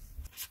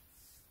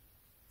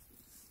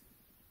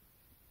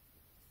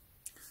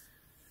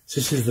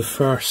 So this is the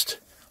first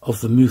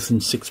of the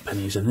Methuen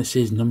Sixpennies, and this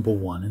is number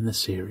 1 in the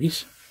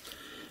series.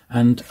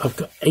 And I've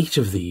got 8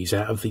 of these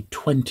out of the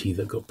 20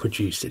 that got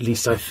produced. At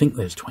least I think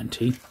there's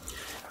 20.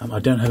 I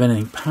don't have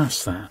anything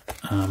past that,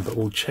 but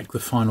we'll check the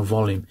final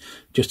volume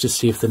just to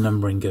see if the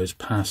numbering goes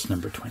past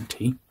number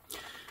 20.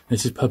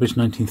 This is published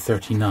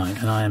 1939,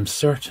 and I am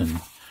certain,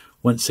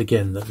 once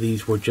again, that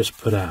these were just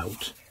put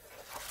out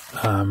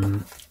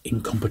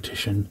in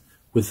competition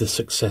with the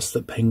success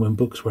that Penguin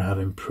books were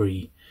having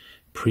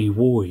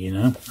pre-war, you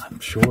know. I'm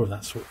sure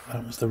that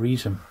was the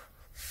reason.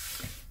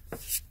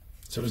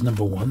 So it was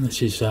number 1.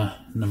 This is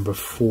number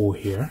 4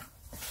 here,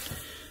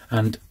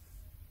 and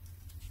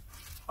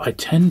I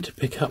tend to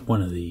pick up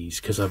one of these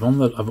because I've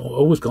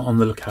always got on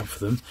the lookout for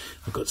them.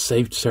 I've got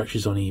saved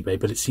searches on eBay,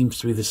 but it seems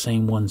to be the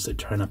same ones that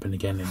turn up and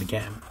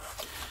again.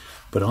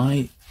 But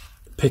I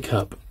pick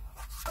up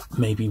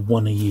maybe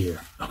 1 a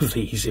year of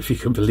these, if you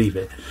can believe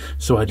it.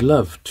 So I'd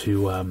love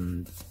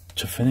to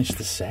finish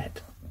the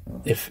set,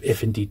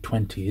 if indeed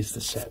 20 is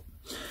the set.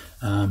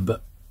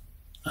 But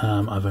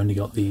I've only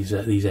got these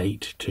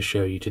 8 to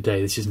show you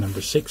today. This is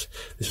number 6.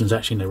 This one's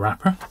actually in a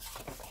wrapper,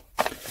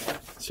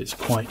 so it's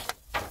quite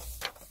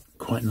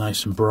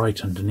nice and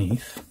bright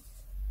underneath,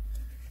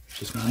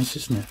 which is nice,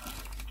 isn't it?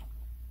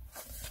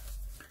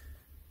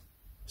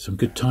 Some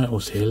good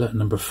titles here. Look,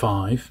 number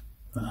 5.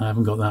 I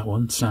haven't got that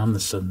one. Sam the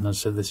Sun. I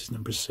said this is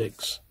number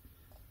 6.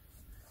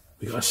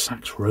 We got a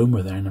Sax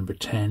Romer there, number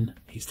 10.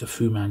 He's the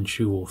Fu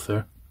Manchu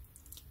author.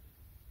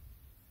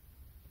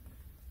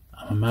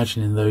 I'm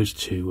imagining those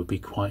two would be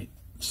quite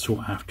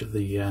sought after.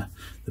 The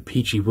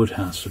PG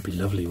Woodhouse would be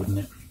lovely, wouldn't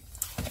it?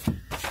 And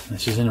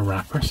this is in a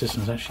wrapper, so this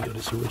one's actually got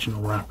its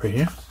original wrapper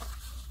here.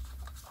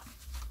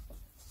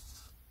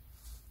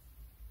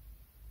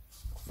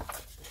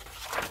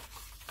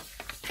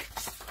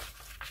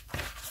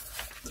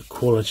 The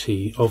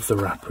quality of the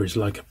wrapper is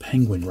like a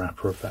Penguin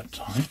wrapper of that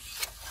time.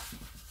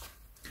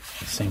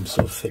 Same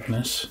sort of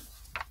thickness.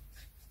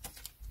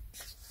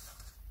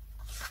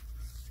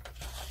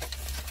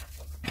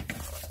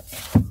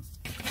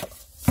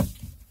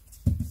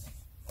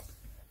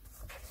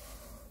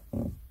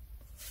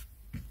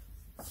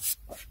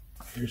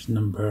 Here's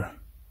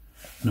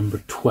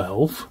number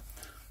 12,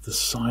 The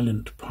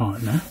Silent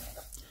Partner.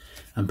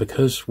 And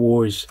because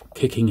war is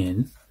kicking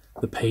in,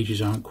 the pages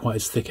aren't quite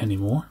as thick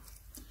anymore.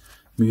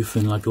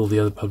 Methuen, like all the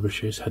other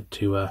publishers, had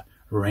to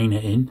rein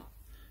it in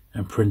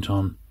and print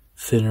on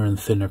thinner and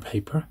thinner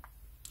paper.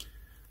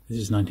 This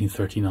is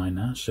 1939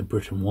 now, so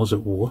Britain was at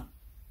war.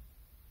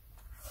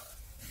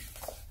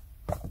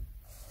 But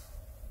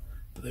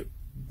they're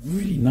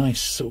really nice,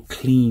 sort of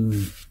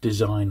clean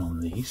design on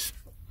these.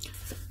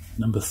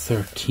 Number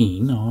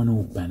 13,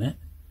 Arnold Bennett,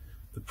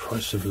 The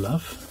Price of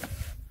Love.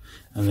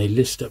 And they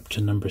list up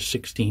to number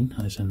 16.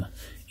 There's an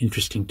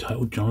interesting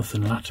title,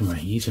 Jonathan Latimer.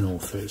 He's an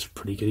author, it's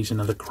pretty good. He's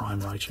another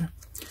crime writer.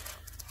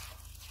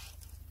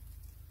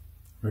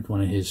 Read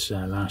one of his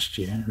last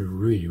year.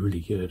 Really,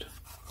 really good.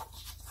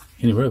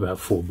 He only wrote about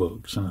 4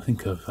 books, and I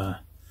think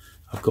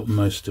I've got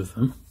most of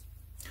them.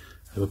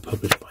 They were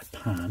published by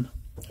Pan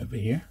over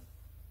here.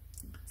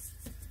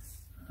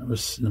 That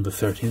was number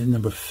 13.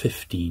 Number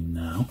 15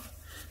 now,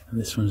 and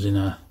this one's in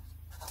a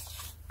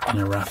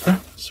wrapper.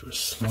 So we'll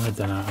slide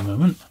that out a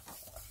moment.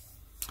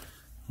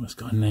 Oh, it's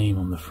got a name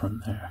on the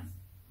front there.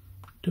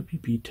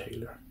 W.B.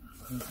 Taylor.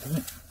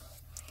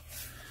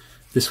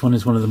 This one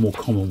is one of the more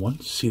common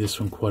ones. See this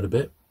one quite a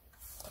bit.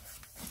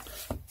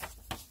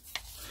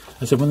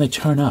 I said when they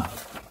turn up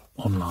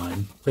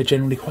online, they're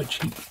generally quite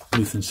cheap.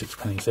 Methuen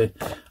Sixpennies.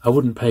 I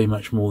wouldn't pay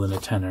much more than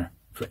a tenner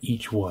for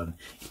each one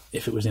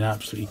if it was in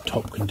absolutely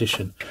top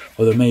condition.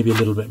 Although maybe a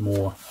little bit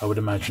more, I would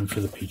imagine, for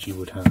the P.G.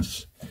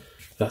 Wodehouse.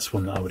 That's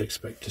one that I would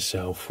expect to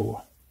sell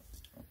for,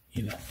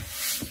 you know,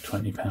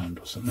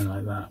 £20 or something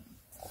like that.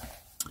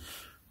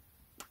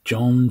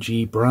 John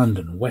G.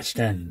 Brandon, West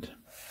End.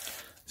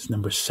 It's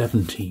number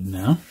 17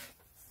 now.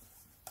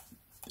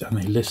 And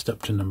they list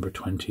up to number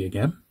 20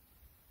 again.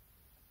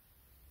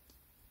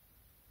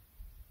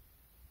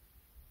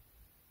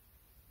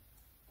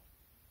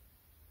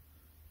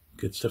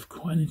 Good stuff.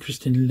 Quite an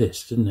interesting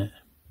list, isn't it?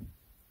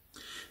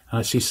 And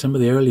I see some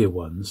of the earlier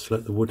ones,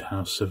 like the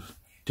Wodehouse, have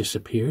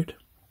disappeared.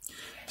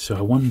 So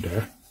I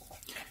wonder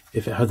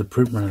if it had the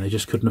print run and they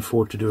just couldn't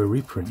afford to do a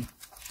reprint.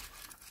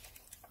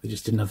 They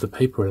just didn't have the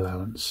paper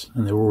allowance,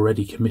 and they were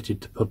already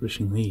committed to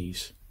publishing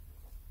these.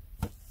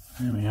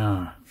 There we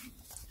are.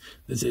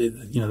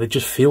 You know, they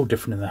just feel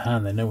different in the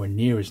hand. They're nowhere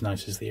near as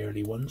nice as the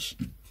early ones.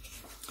 And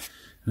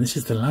this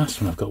is the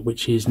last one I've got,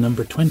 which is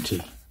number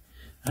 20.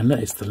 And look,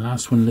 it's the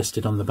last one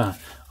listed on the back.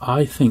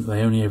 I think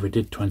they only ever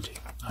did 20.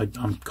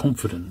 I'm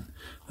confident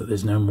that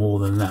there's no more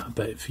than that.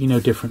 But if you know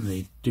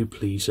differently, do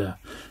please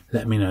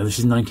let me know. This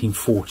is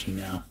 1940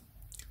 now.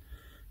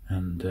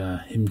 And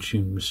Hymn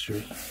Tune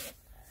Mystery.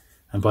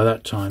 And by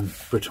that time,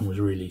 Britain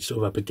was really sort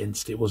of up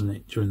against it, wasn't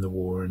it, during the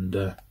war?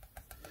 And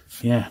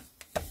yeah,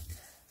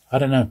 I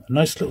don't know. A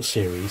nice little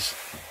series.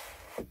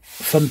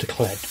 Fun to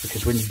collect,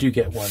 because when you do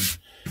get one,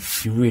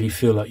 you really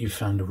feel like you've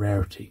found a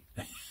rarity.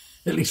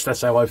 At least that's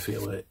how I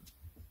feel it.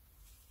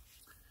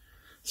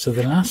 So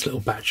the last little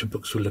batch of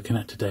books we're looking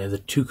at today are the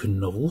Toucan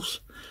novels.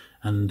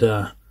 And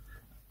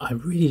I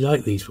really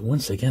like these, but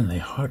once again, they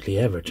hardly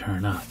ever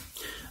turn up.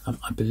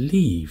 I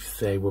believe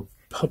they were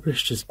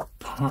published as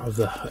part of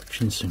the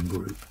Hutchinson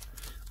group.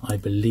 I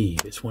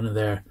believe it's one of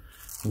their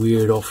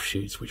weird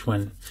offshoots, which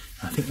went,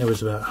 I think there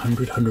was about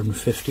 100,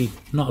 150,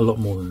 not a lot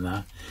more than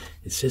that.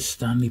 It says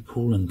Stanley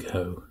Poole and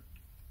Co.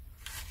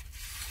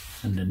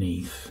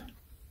 underneath.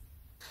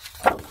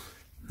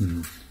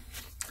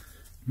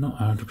 Not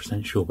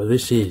 100% sure, but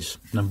this is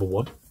number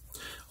 1.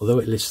 Although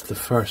it lists the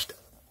first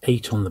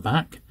 8 on the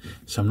back,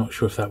 so I'm not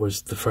sure if that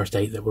was the first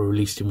 8 that were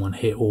released in one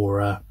hit,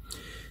 or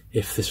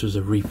if this was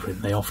a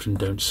reprint. They often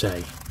don't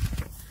say.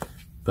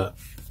 But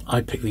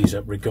I pick these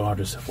up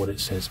regardless of what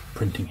it says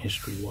printing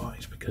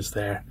history-wise, because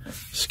they're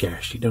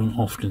scarce. You don't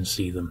often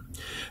see them.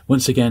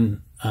 Once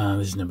again,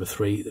 this is number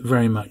 3.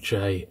 Very much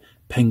a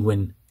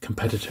Penguin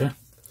competitor.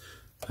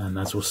 And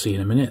as we'll see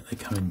in a minute, they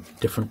come in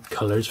different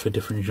colours for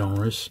different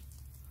genres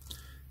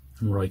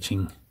and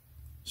writing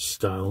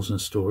styles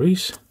and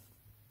stories.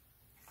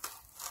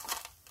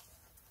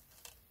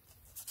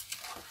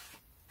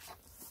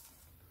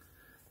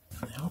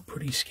 And they are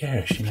pretty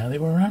scarce, you know. They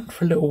were around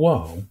for a little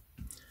while,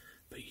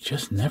 but you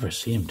just never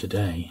see them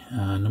today.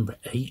 Number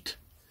 8,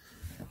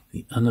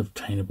 The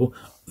Unobtainable.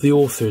 The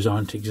authors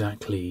aren't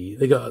exactly...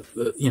 They got,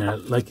 you know,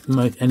 like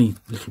any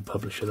little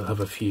publisher, they'll have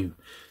a few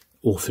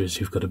authors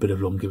who've got a bit of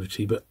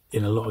longevity, but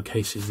in a lot of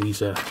cases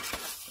these are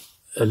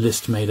a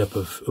list made up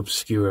of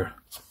obscure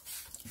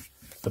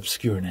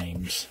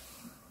names.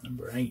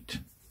 Number 8.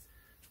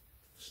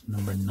 It's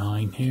number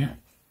 9 here.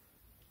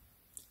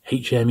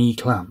 HME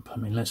Clamp. I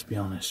mean, let's be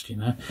honest, you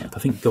know. I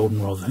think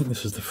Goldenrod, I think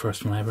this was the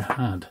first one I ever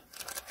had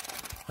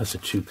as a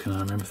toucan. I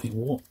remember thinking,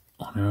 what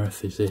on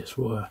earth is this?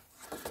 What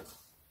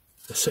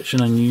they're such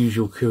an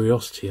unusual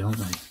curiosity, aren't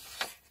they?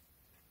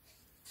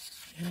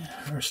 Yeah,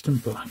 Hurst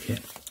and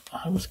Blackett.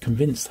 I was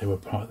convinced they were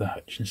part of the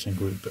Hutchinson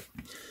group, but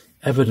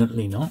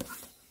evidently not.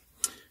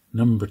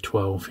 Number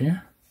 12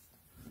 here.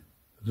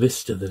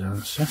 Vista the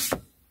Dancer.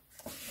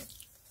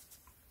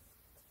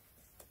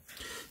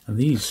 And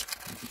these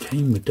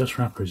came with dust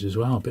wrappers as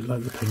well, a bit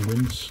like the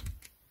Penguins.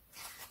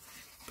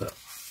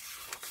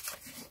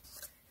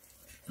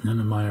 None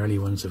of my early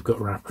ones have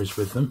got wrappers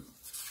with them.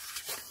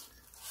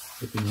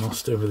 They've been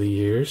lost over the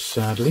years,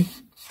 sadly.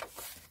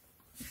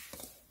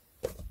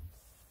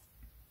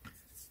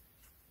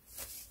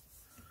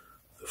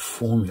 The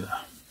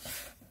formula.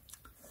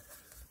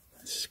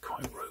 This is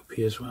quite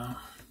ropey as well.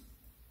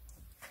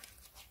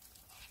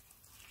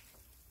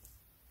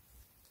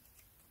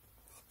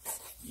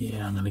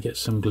 Yeah, I'm going to get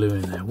some glue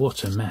in there.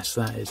 What a mess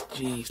that is.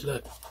 Jeez,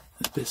 look.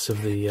 There's bits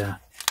of the...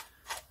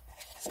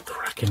 it's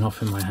cracking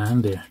off in my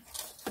hand here.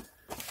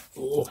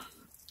 Oh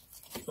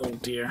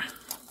dear.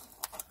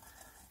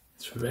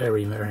 It's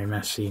very, very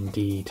messy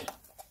indeed.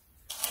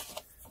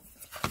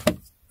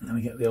 Let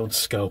me get the old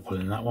scalpel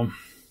in that one.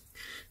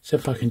 So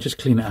if I can just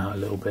clean it out a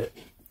little bit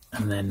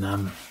and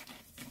then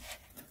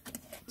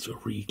sort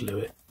of re-glue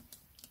it.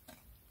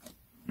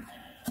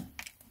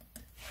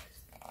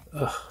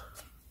 Ugh.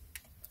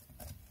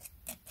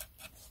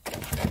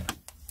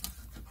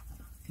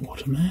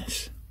 What a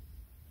mess.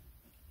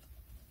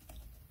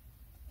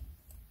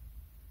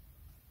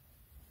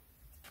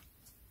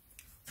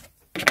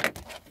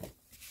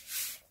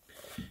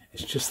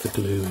 It's just the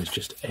glue has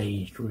just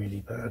aged really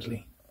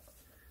badly.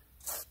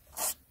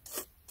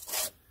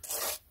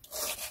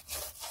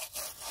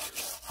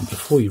 And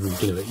before you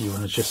reglue it, you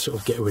want to just sort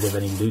of get rid of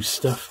any loose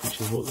stuff,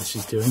 which is what this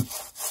is doing.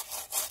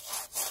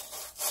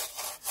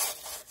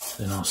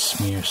 Then I'll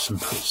smear some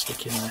Put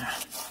Stick in there.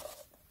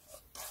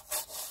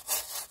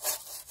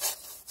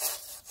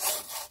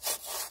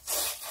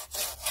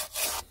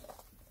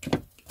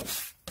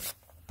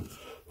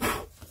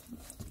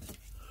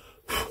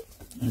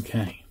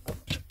 Okay,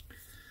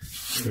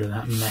 get rid of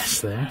that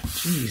mess there.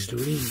 Jeez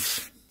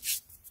Louise.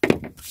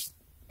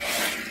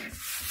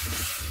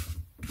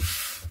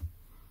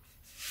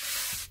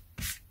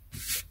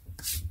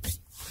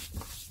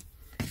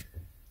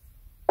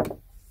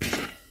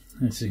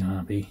 This is going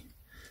to be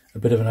a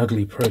bit of an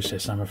ugly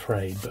process, I'm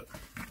afraid, but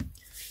it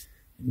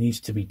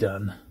needs to be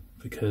done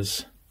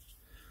because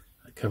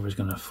the cover is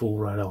going to fall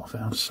right off.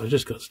 So I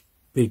just got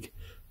big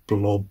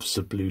blobs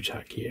of blue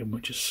tack here, and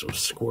we'll just sort of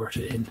squirt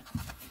it in.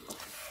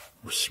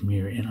 Or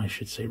smear it in, I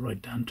should say,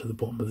 right down to the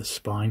bottom of the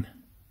spine.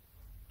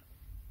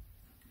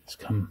 It's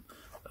come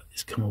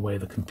away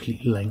the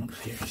complete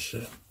length here,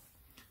 so.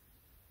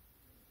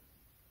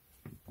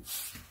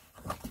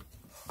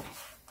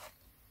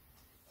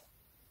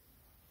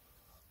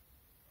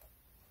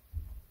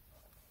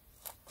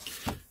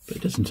 But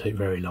it doesn't take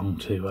very long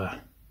to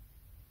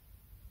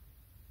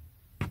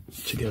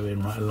go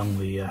in right along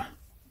the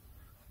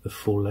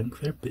full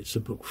length there. Bits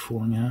of book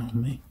falling out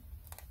on me.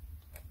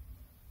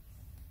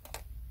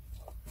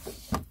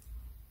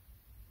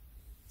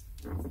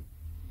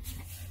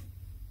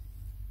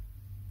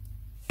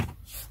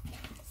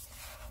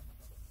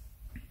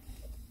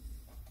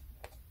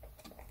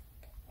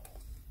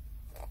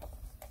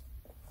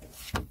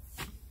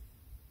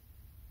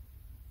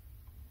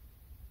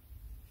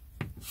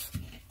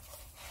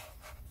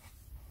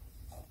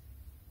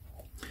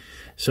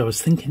 So I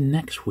was thinking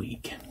next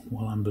week,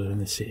 while I'm burning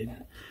this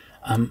in,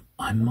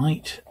 I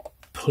might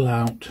pull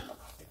out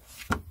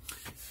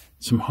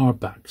some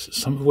hardbacks,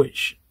 some of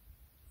which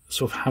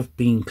sort of have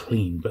been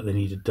cleaned but they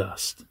need a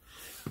dust.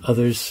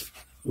 Others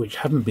which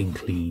haven't been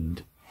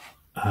cleaned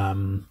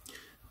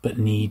but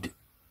need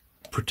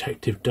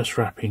protective dust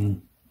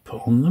wrapping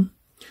put on them.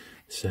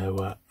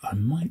 So I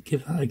might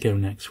give that a go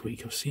next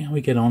week. I'll see how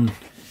we get on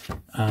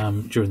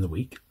during the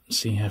week.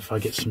 See if I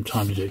get some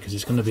time to do it, because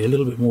it's going to be a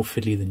little bit more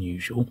fiddly than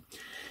usual.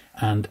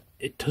 And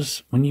it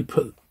does, when you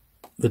put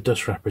the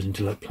dust wrappers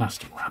into like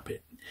plastic wrap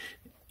it,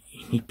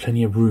 you need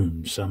plenty of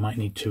room. So I might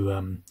need to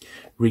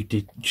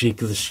rejig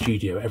the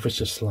studio ever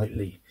so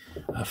slightly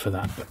for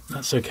that. But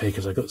that's okay,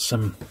 because I got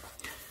some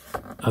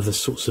other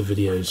sorts of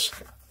videos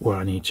where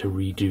I need to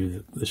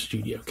redo the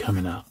studio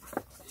coming up.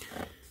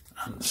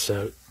 And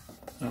so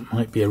that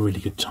might be a really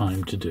good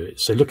time to do it.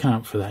 So look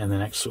out for that in the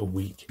next sort of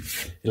week.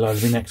 It'll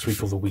either be next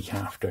week or the week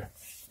after.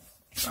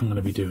 I'm going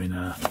to be doing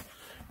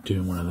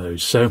one of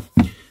those. So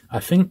I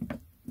think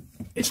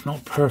it's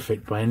not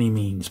perfect by any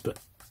means, but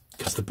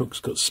because the book's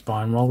got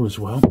spine roll as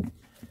well.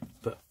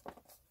 But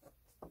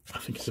I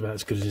think it's about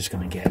as good as it's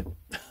going to get.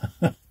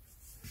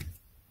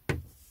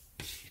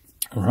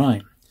 All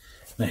right.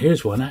 Now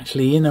here's one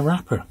actually in a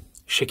wrapper.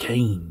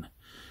 Chicane,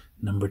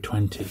 number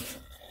 20.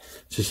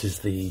 This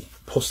is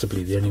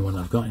possibly the only one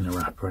I've got in a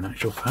wrapper in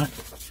actual fact.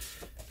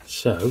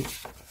 So,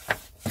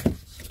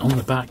 on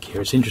the back here,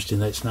 it's interesting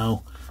that it's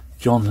now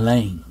John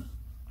Long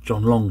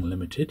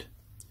Limited.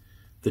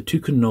 The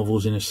Toucan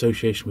novels in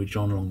association with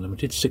John Long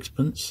Limited,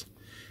 sixpence.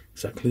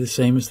 Exactly the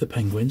same as the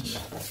Penguins.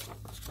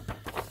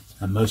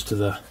 And most of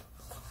the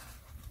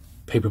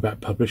paperback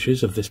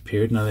publishers of this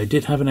period. Now, they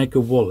did have an Edgar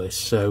Wallace,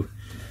 so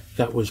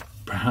that was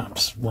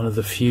perhaps one of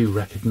the few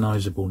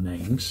recognisable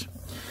names.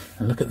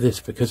 And look at this,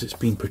 because it's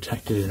been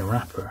protected in a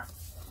wrapper,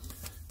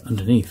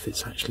 underneath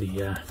it's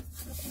actually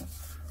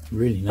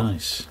really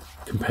nice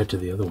compared to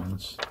the other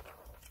ones.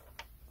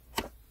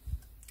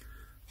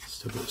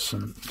 Still got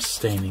some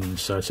staining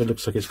inside, so it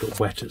looks like it's got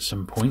wet at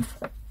some point.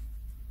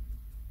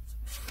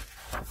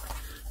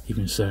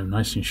 Even so,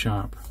 nice and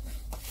sharp.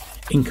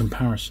 in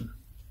comparison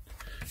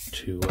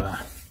to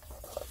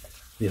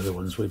the other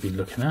ones we've been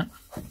looking at.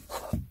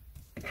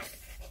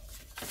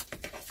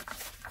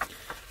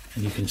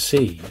 And you can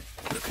see,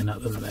 looking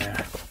at them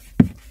there,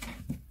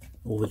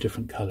 all the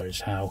different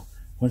colours, how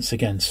once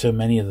again so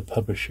many of the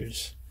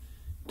publishers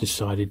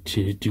decided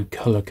to do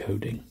colour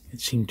coding. It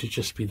seemed to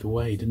just be the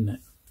way, didn't it?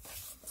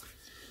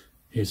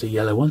 Here's a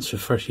yellow one, so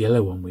the first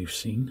yellow one we've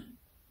seen.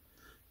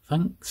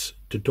 Thanks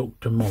to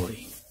Dr.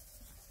 Molly.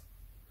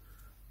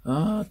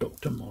 Ah,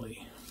 Dr.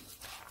 Molly.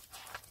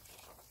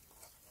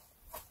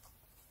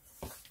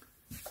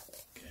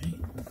 Okay,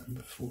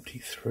 number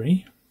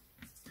 43.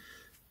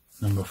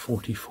 Number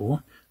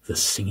 44, The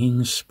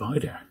Singing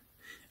Spider.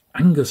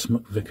 Angus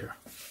McVicker.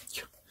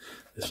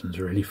 This one's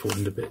really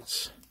fallen to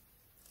bits.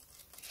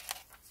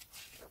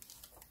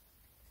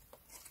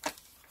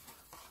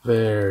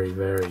 Very,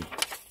 very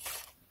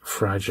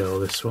fragile,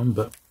 this one,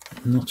 but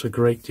not a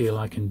great deal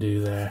I can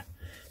do there.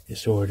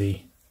 It's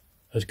already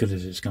as good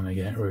as it's going to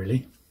get,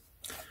 really.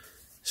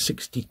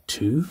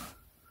 62,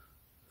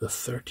 The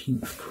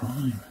 13th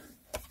Crime.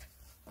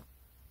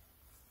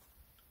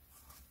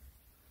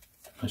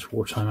 Nice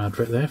wartime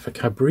advert there for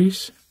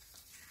Cadbury's.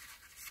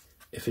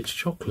 If it's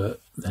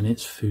chocolate, then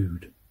it's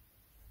food.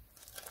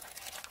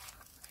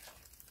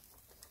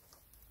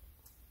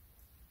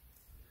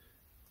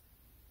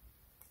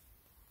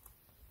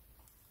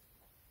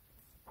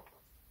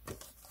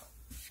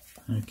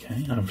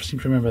 Okay, I seem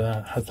to remember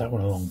that. I had that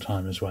one a long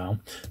time as well.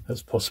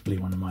 That's possibly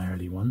one of my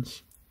early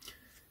ones.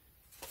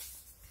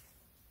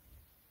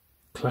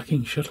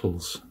 Clacking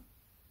Shuttles.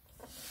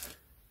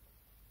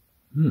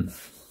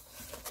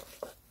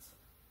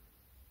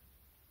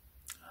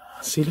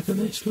 See, look at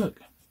this, look.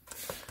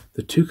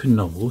 The Toucan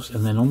novels,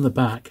 and then on the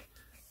back,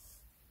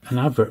 an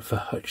advert for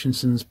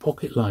Hutchinson's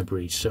Pocket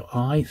Library. So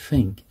I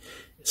think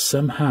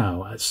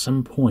somehow, at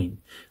some point,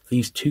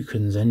 these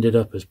Toucans ended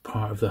up as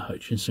part of the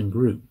Hutchinson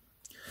group.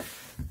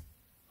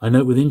 I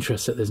note with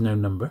interest that there's no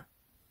number.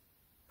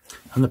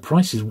 And the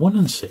price is 1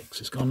 and 6.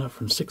 It's gone up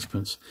from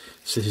 6pence.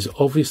 So this is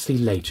obviously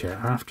later,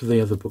 after the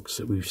other books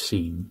that we've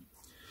seen.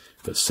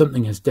 But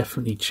something has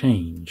definitely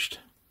changed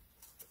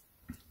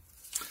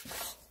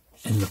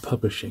in the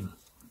publishing,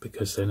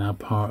 because they're now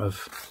part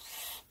of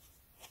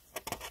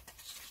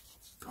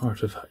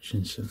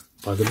Hutchinson,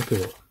 by the look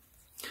of it.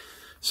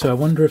 So I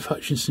wonder if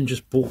Hutchinson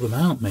just bought them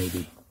out,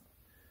 maybe,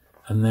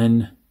 and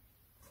then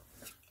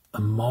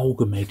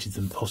amalgamated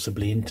them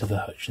possibly into the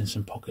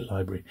Hutchinson Pocket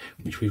Library,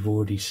 which we've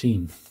already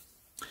seen.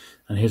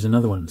 And here's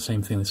another one,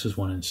 same thing, this is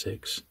 1 and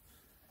 6.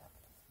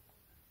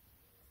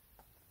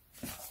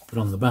 But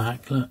on the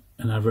back, look,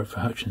 an advert for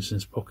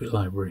Hutchinson's Pocket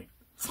Library.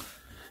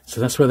 So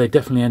that's where they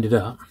definitely ended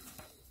up.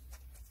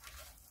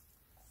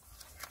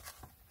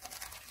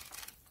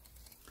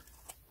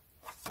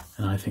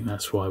 And I think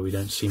that's why we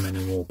don't see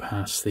many more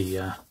past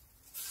the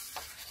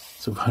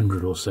sort of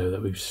 100 or so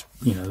that we've,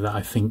 that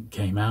I think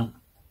came out.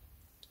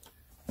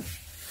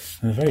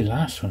 And the very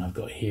last one I've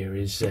got here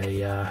is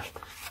a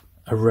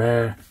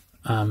rare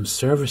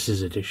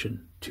services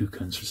edition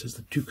Toucan. So it says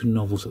the Toucan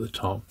novels at the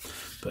top,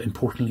 but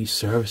importantly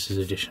services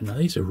edition. Now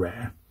these are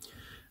rare.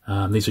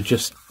 These are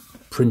just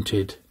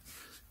printed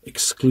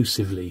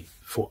exclusively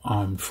for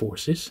armed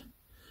forces.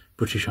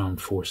 British Armed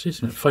Forces,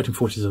 fighting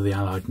forces of the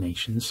Allied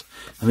nations,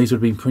 and these would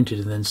have been printed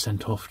and then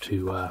sent off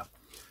to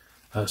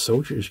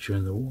soldiers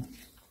during the war.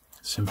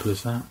 Simple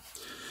as that.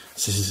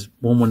 So this is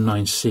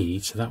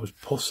 119C, so that was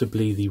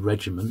possibly the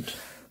regiment.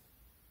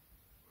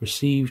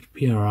 Received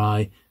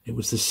PRI, it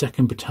was the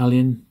 2nd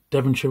Battalion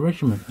Devonshire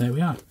Regiment. There we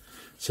are.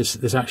 So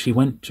this actually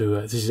went to,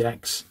 this is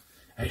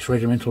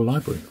ex-regimental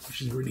library,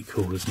 which is really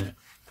cool, isn't it?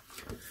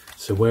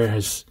 So where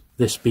has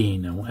this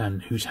been,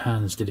 and whose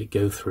hands did it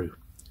go through?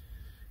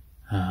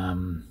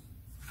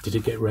 Did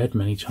it get read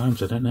many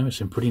times? I don't know. It's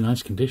in pretty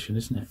nice condition,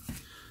 isn't it?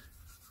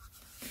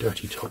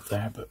 Dirty top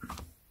there, but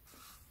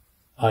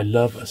I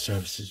love a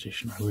services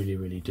edition. I really,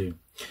 really do.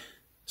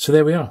 So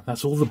there we are.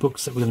 That's all the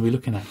books that we're going to be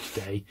looking at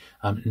today.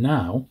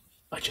 Now,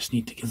 I just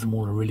need to give them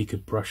all a really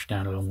good brush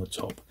down along the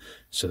top.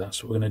 So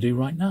that's what we're going to do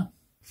right now.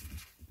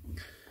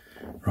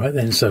 Right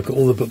then, so I've got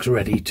all the books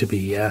ready to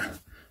be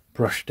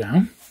brushed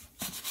down.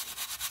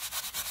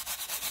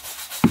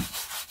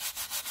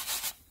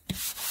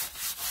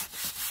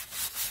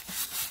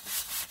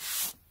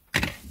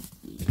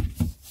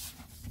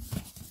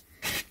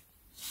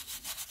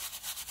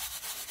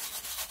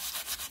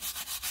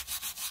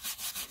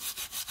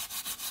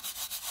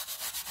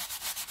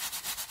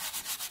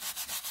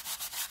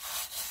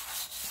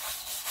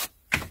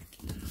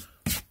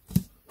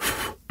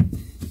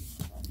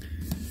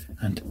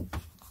 And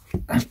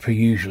as per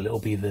usual, it'll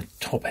be the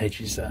top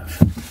edges that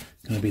are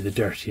going to be the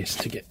dirtiest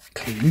to get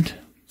cleaned.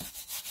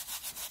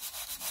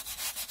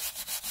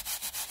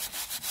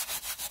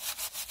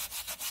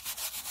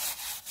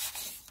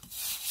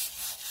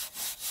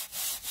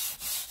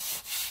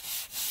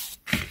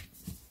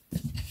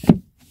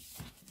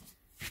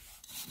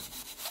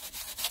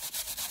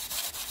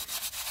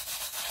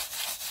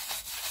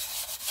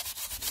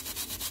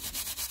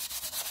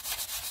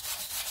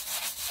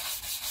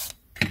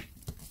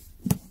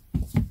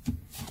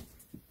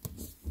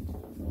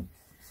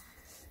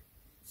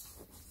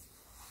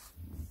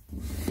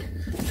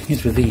 thing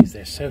is with these,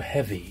 they're so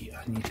heavy,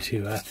 I need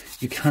to,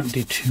 you can't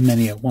do too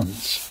many at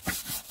once.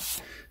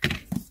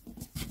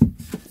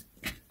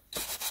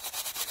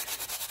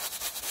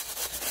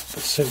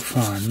 But so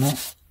far,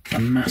 not a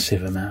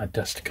massive amount of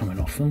dust coming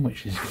off them,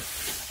 which is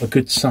a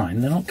good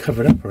sign. They're not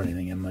covered up or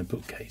anything in my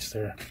bookcase.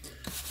 They're,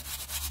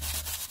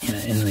 you know,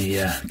 in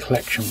the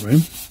collection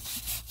room.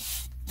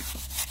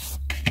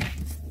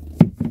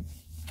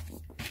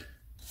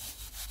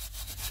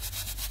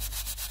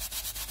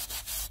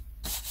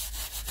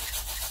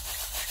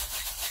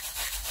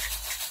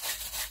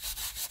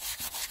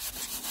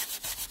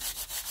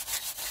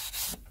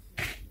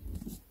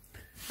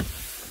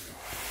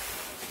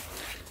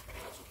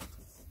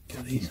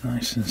 Get these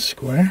nice and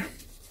square.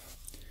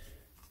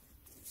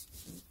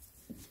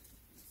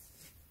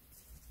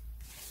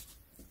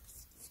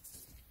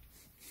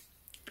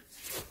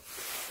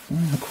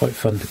 They're quite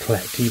fun to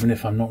collect, even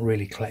if I'm not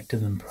really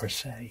collecting them per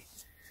se.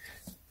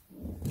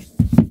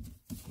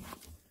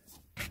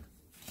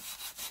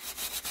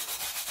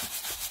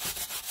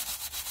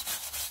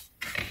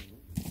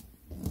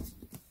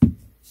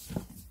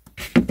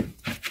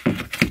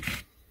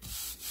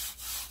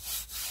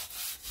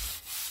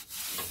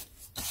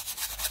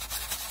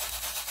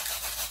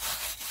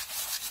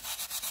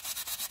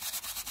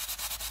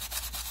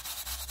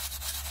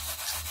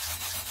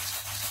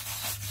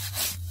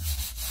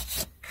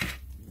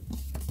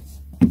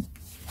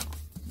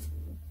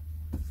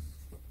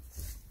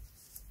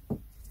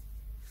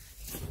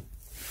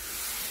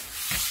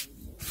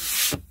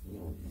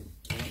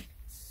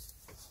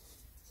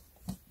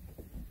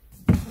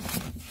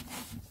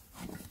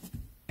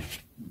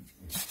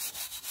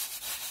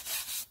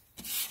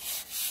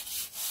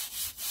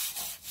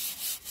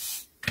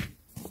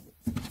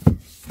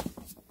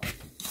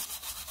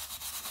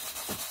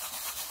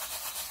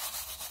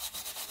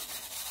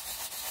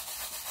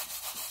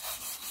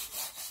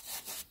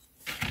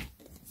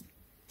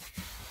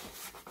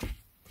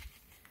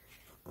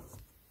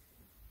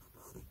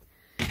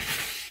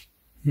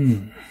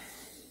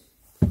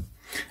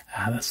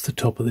 That's the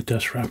top of the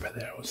dust wrapper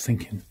there. I was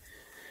thinking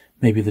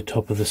maybe the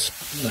top of the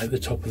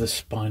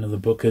spine of the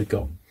book had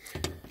got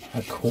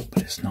caught,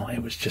 but it's not.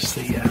 It was just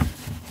the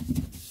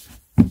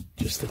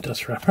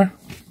dust wrapper.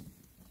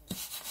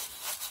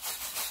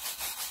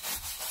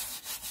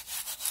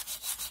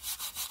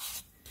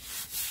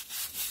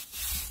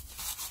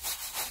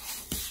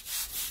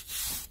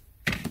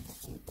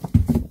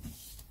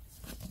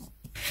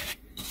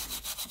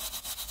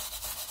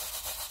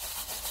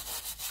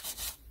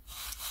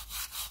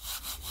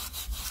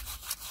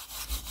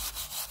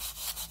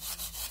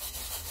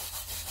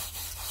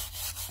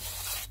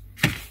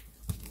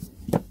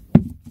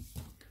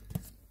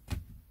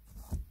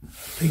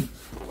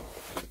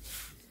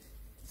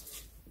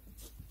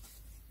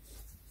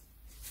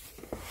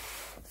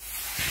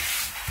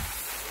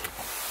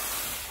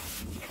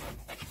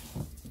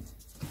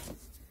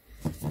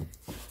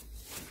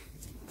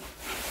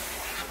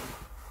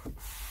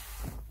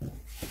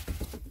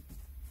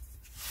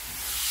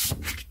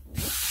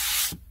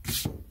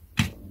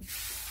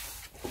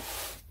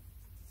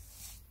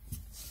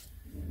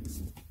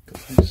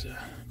 There's a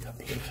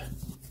couple of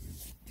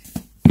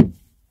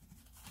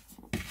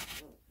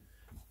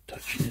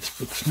Touchiness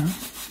books now.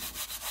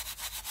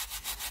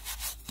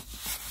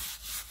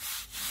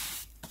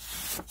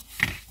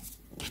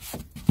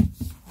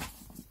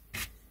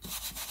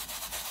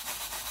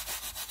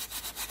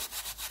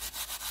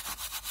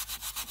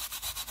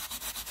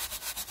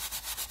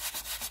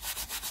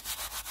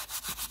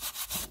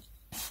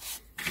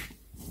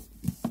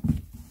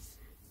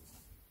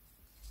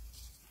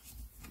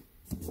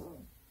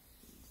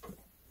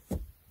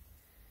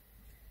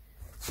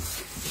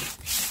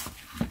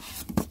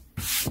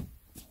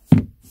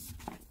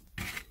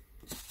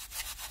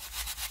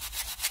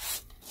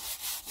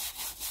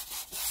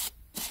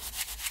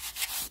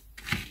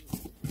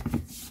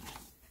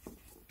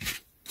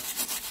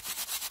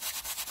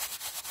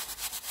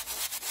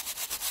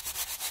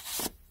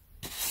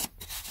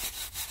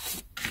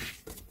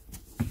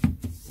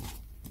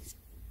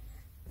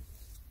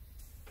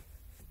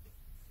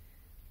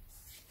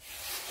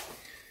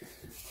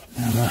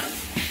 Now,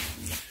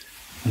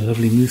 a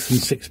lovely Methuen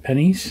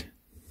Sixpennies.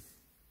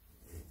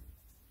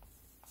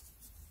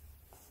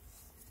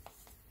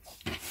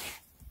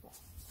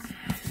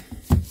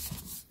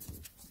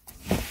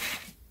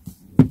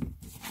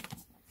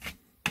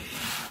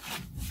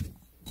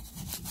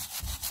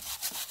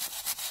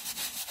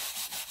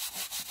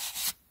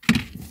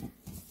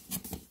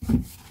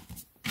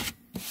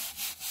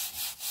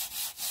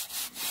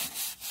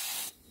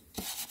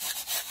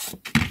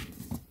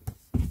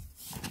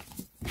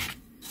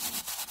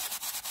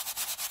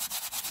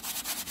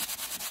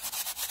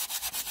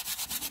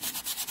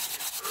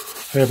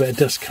 Fair bit of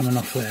dust coming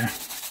off there,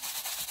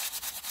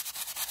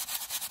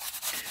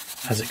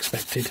 as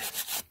expected.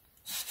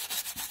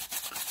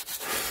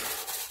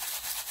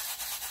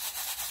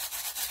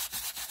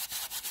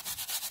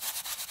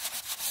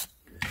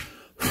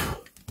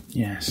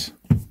 Yes.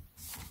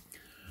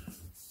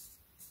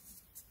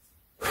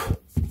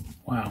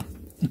 Wow.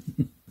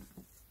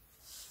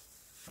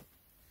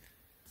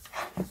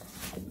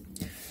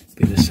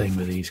 same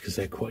with these because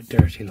they're quite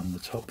dirty along the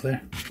top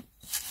there.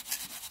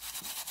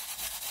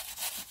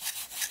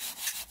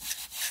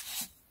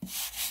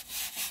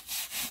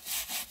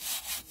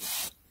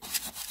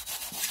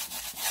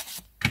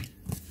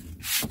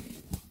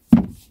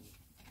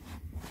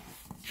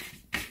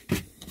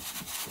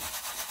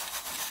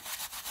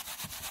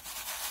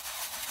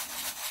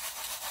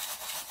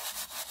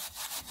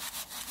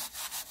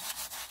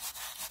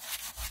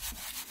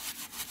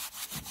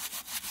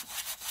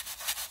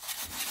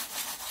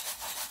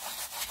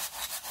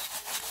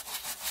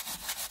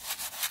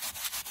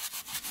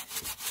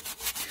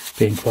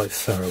 Being quite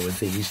thorough with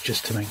these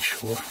just to make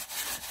sure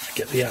I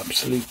get the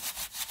absolute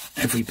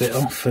every bit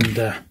off, and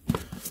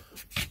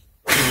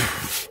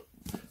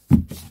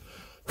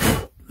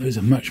those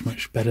are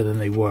much better than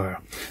they were.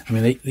 I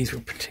mean, these were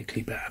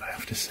particularly bad, I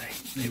have to say.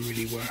 They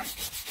really were.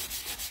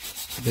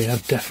 They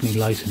have definitely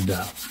lightened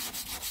up.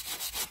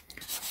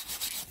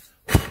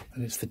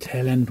 And it's the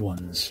tail end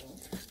ones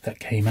that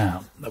came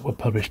out, that were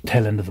published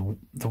tail end of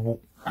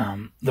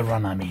the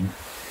run, I mean,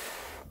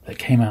 that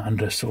came out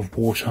under sort of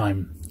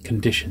wartime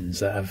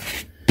conditions that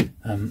have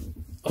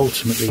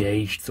ultimately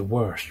aged the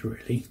worst,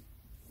 really.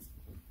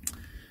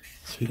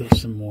 So we've got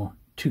some more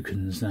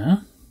toucans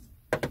now.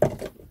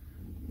 The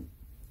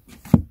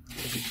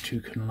big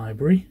toucan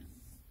library.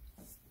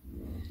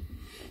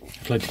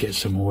 I'd like to get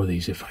some more of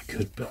these if I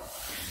could, but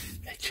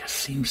they just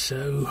seem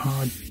so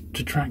hard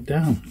to track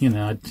down. You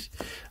know,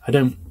 I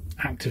don't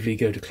actively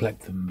go to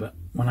collect them, but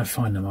when I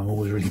find them, I'm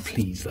always really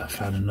pleased that I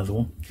found another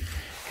one,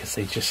 because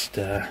they just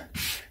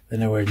they're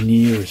nowhere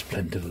near as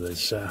plentiful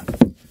as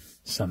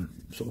some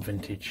sort of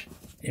vintage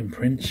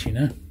imprints, you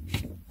know.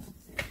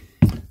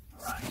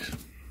 Right.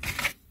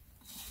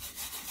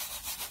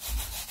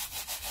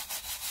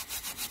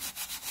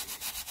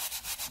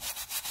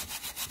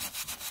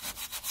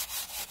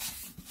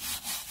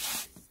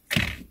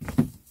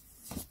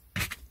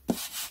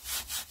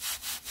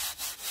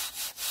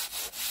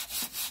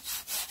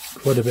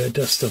 Quite a bit of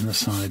dust on the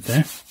side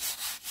there,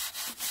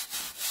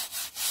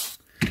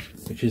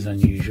 which is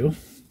unusual.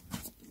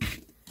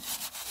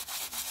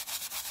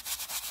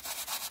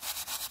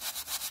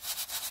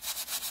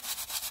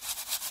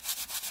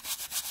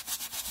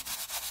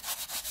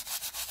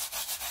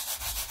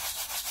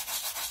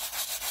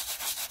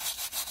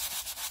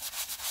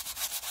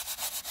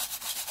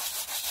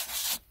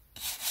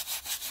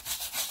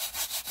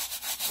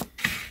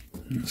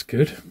 That's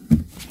good.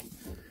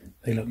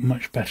 They look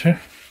much better.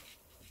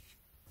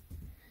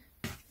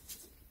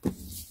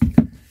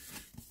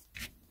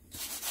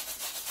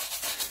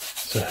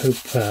 So I hope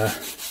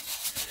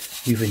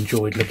you've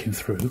enjoyed looking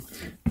through.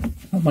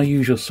 Not my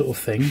usual sort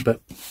of thing, but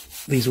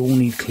these all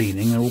need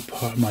cleaning. They're all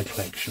part of my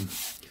collection.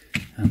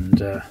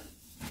 And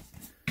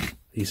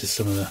these are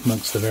some of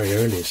amongst the very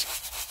oldest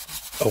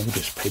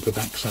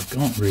paperbacks I've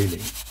got, really.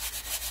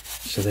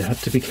 So they had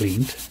to be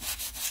cleaned.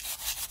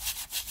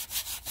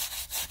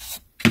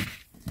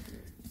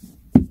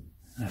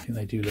 I think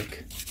they do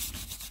look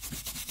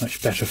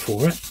much better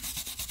for it.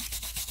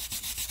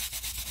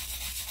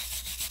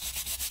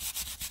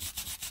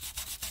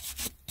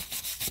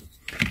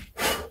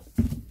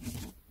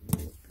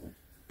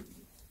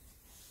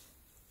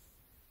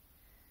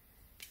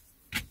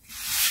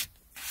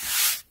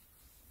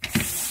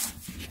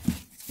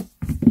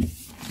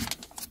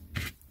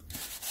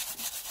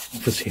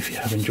 Obviously, if you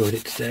have enjoyed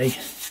it today,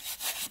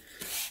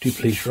 do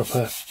please drop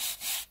a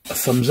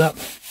thumbs up.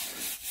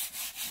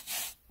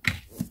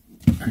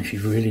 And if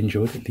you've really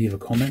enjoyed it, leave a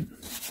comment.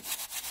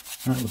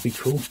 That would be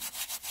cool.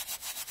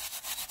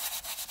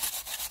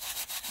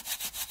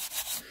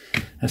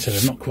 As I said,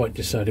 I've not quite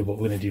decided what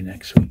we're going to do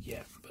next week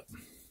yet, but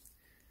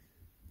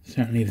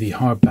certainly the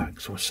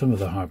hardbacks, or some of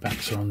the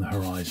hardbacks, are on the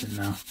horizon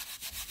now.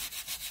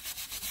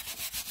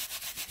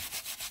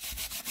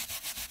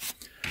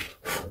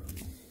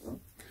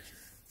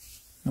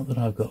 Not that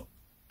I've got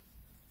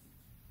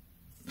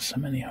so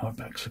many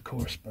hardbacks, of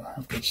course, but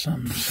I've got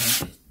some,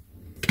 so.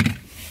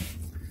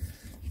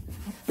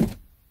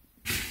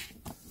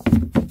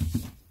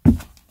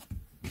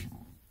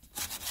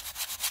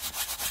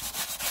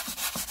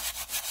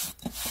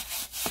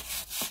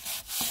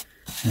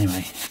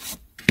 Anyway,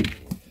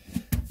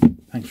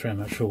 thanks very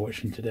much for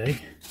watching today,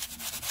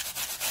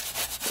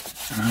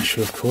 and I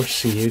shall of course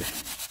see you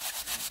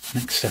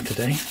next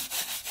Saturday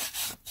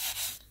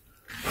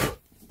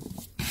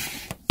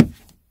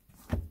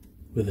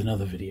with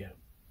another video.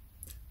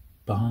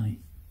 Bye.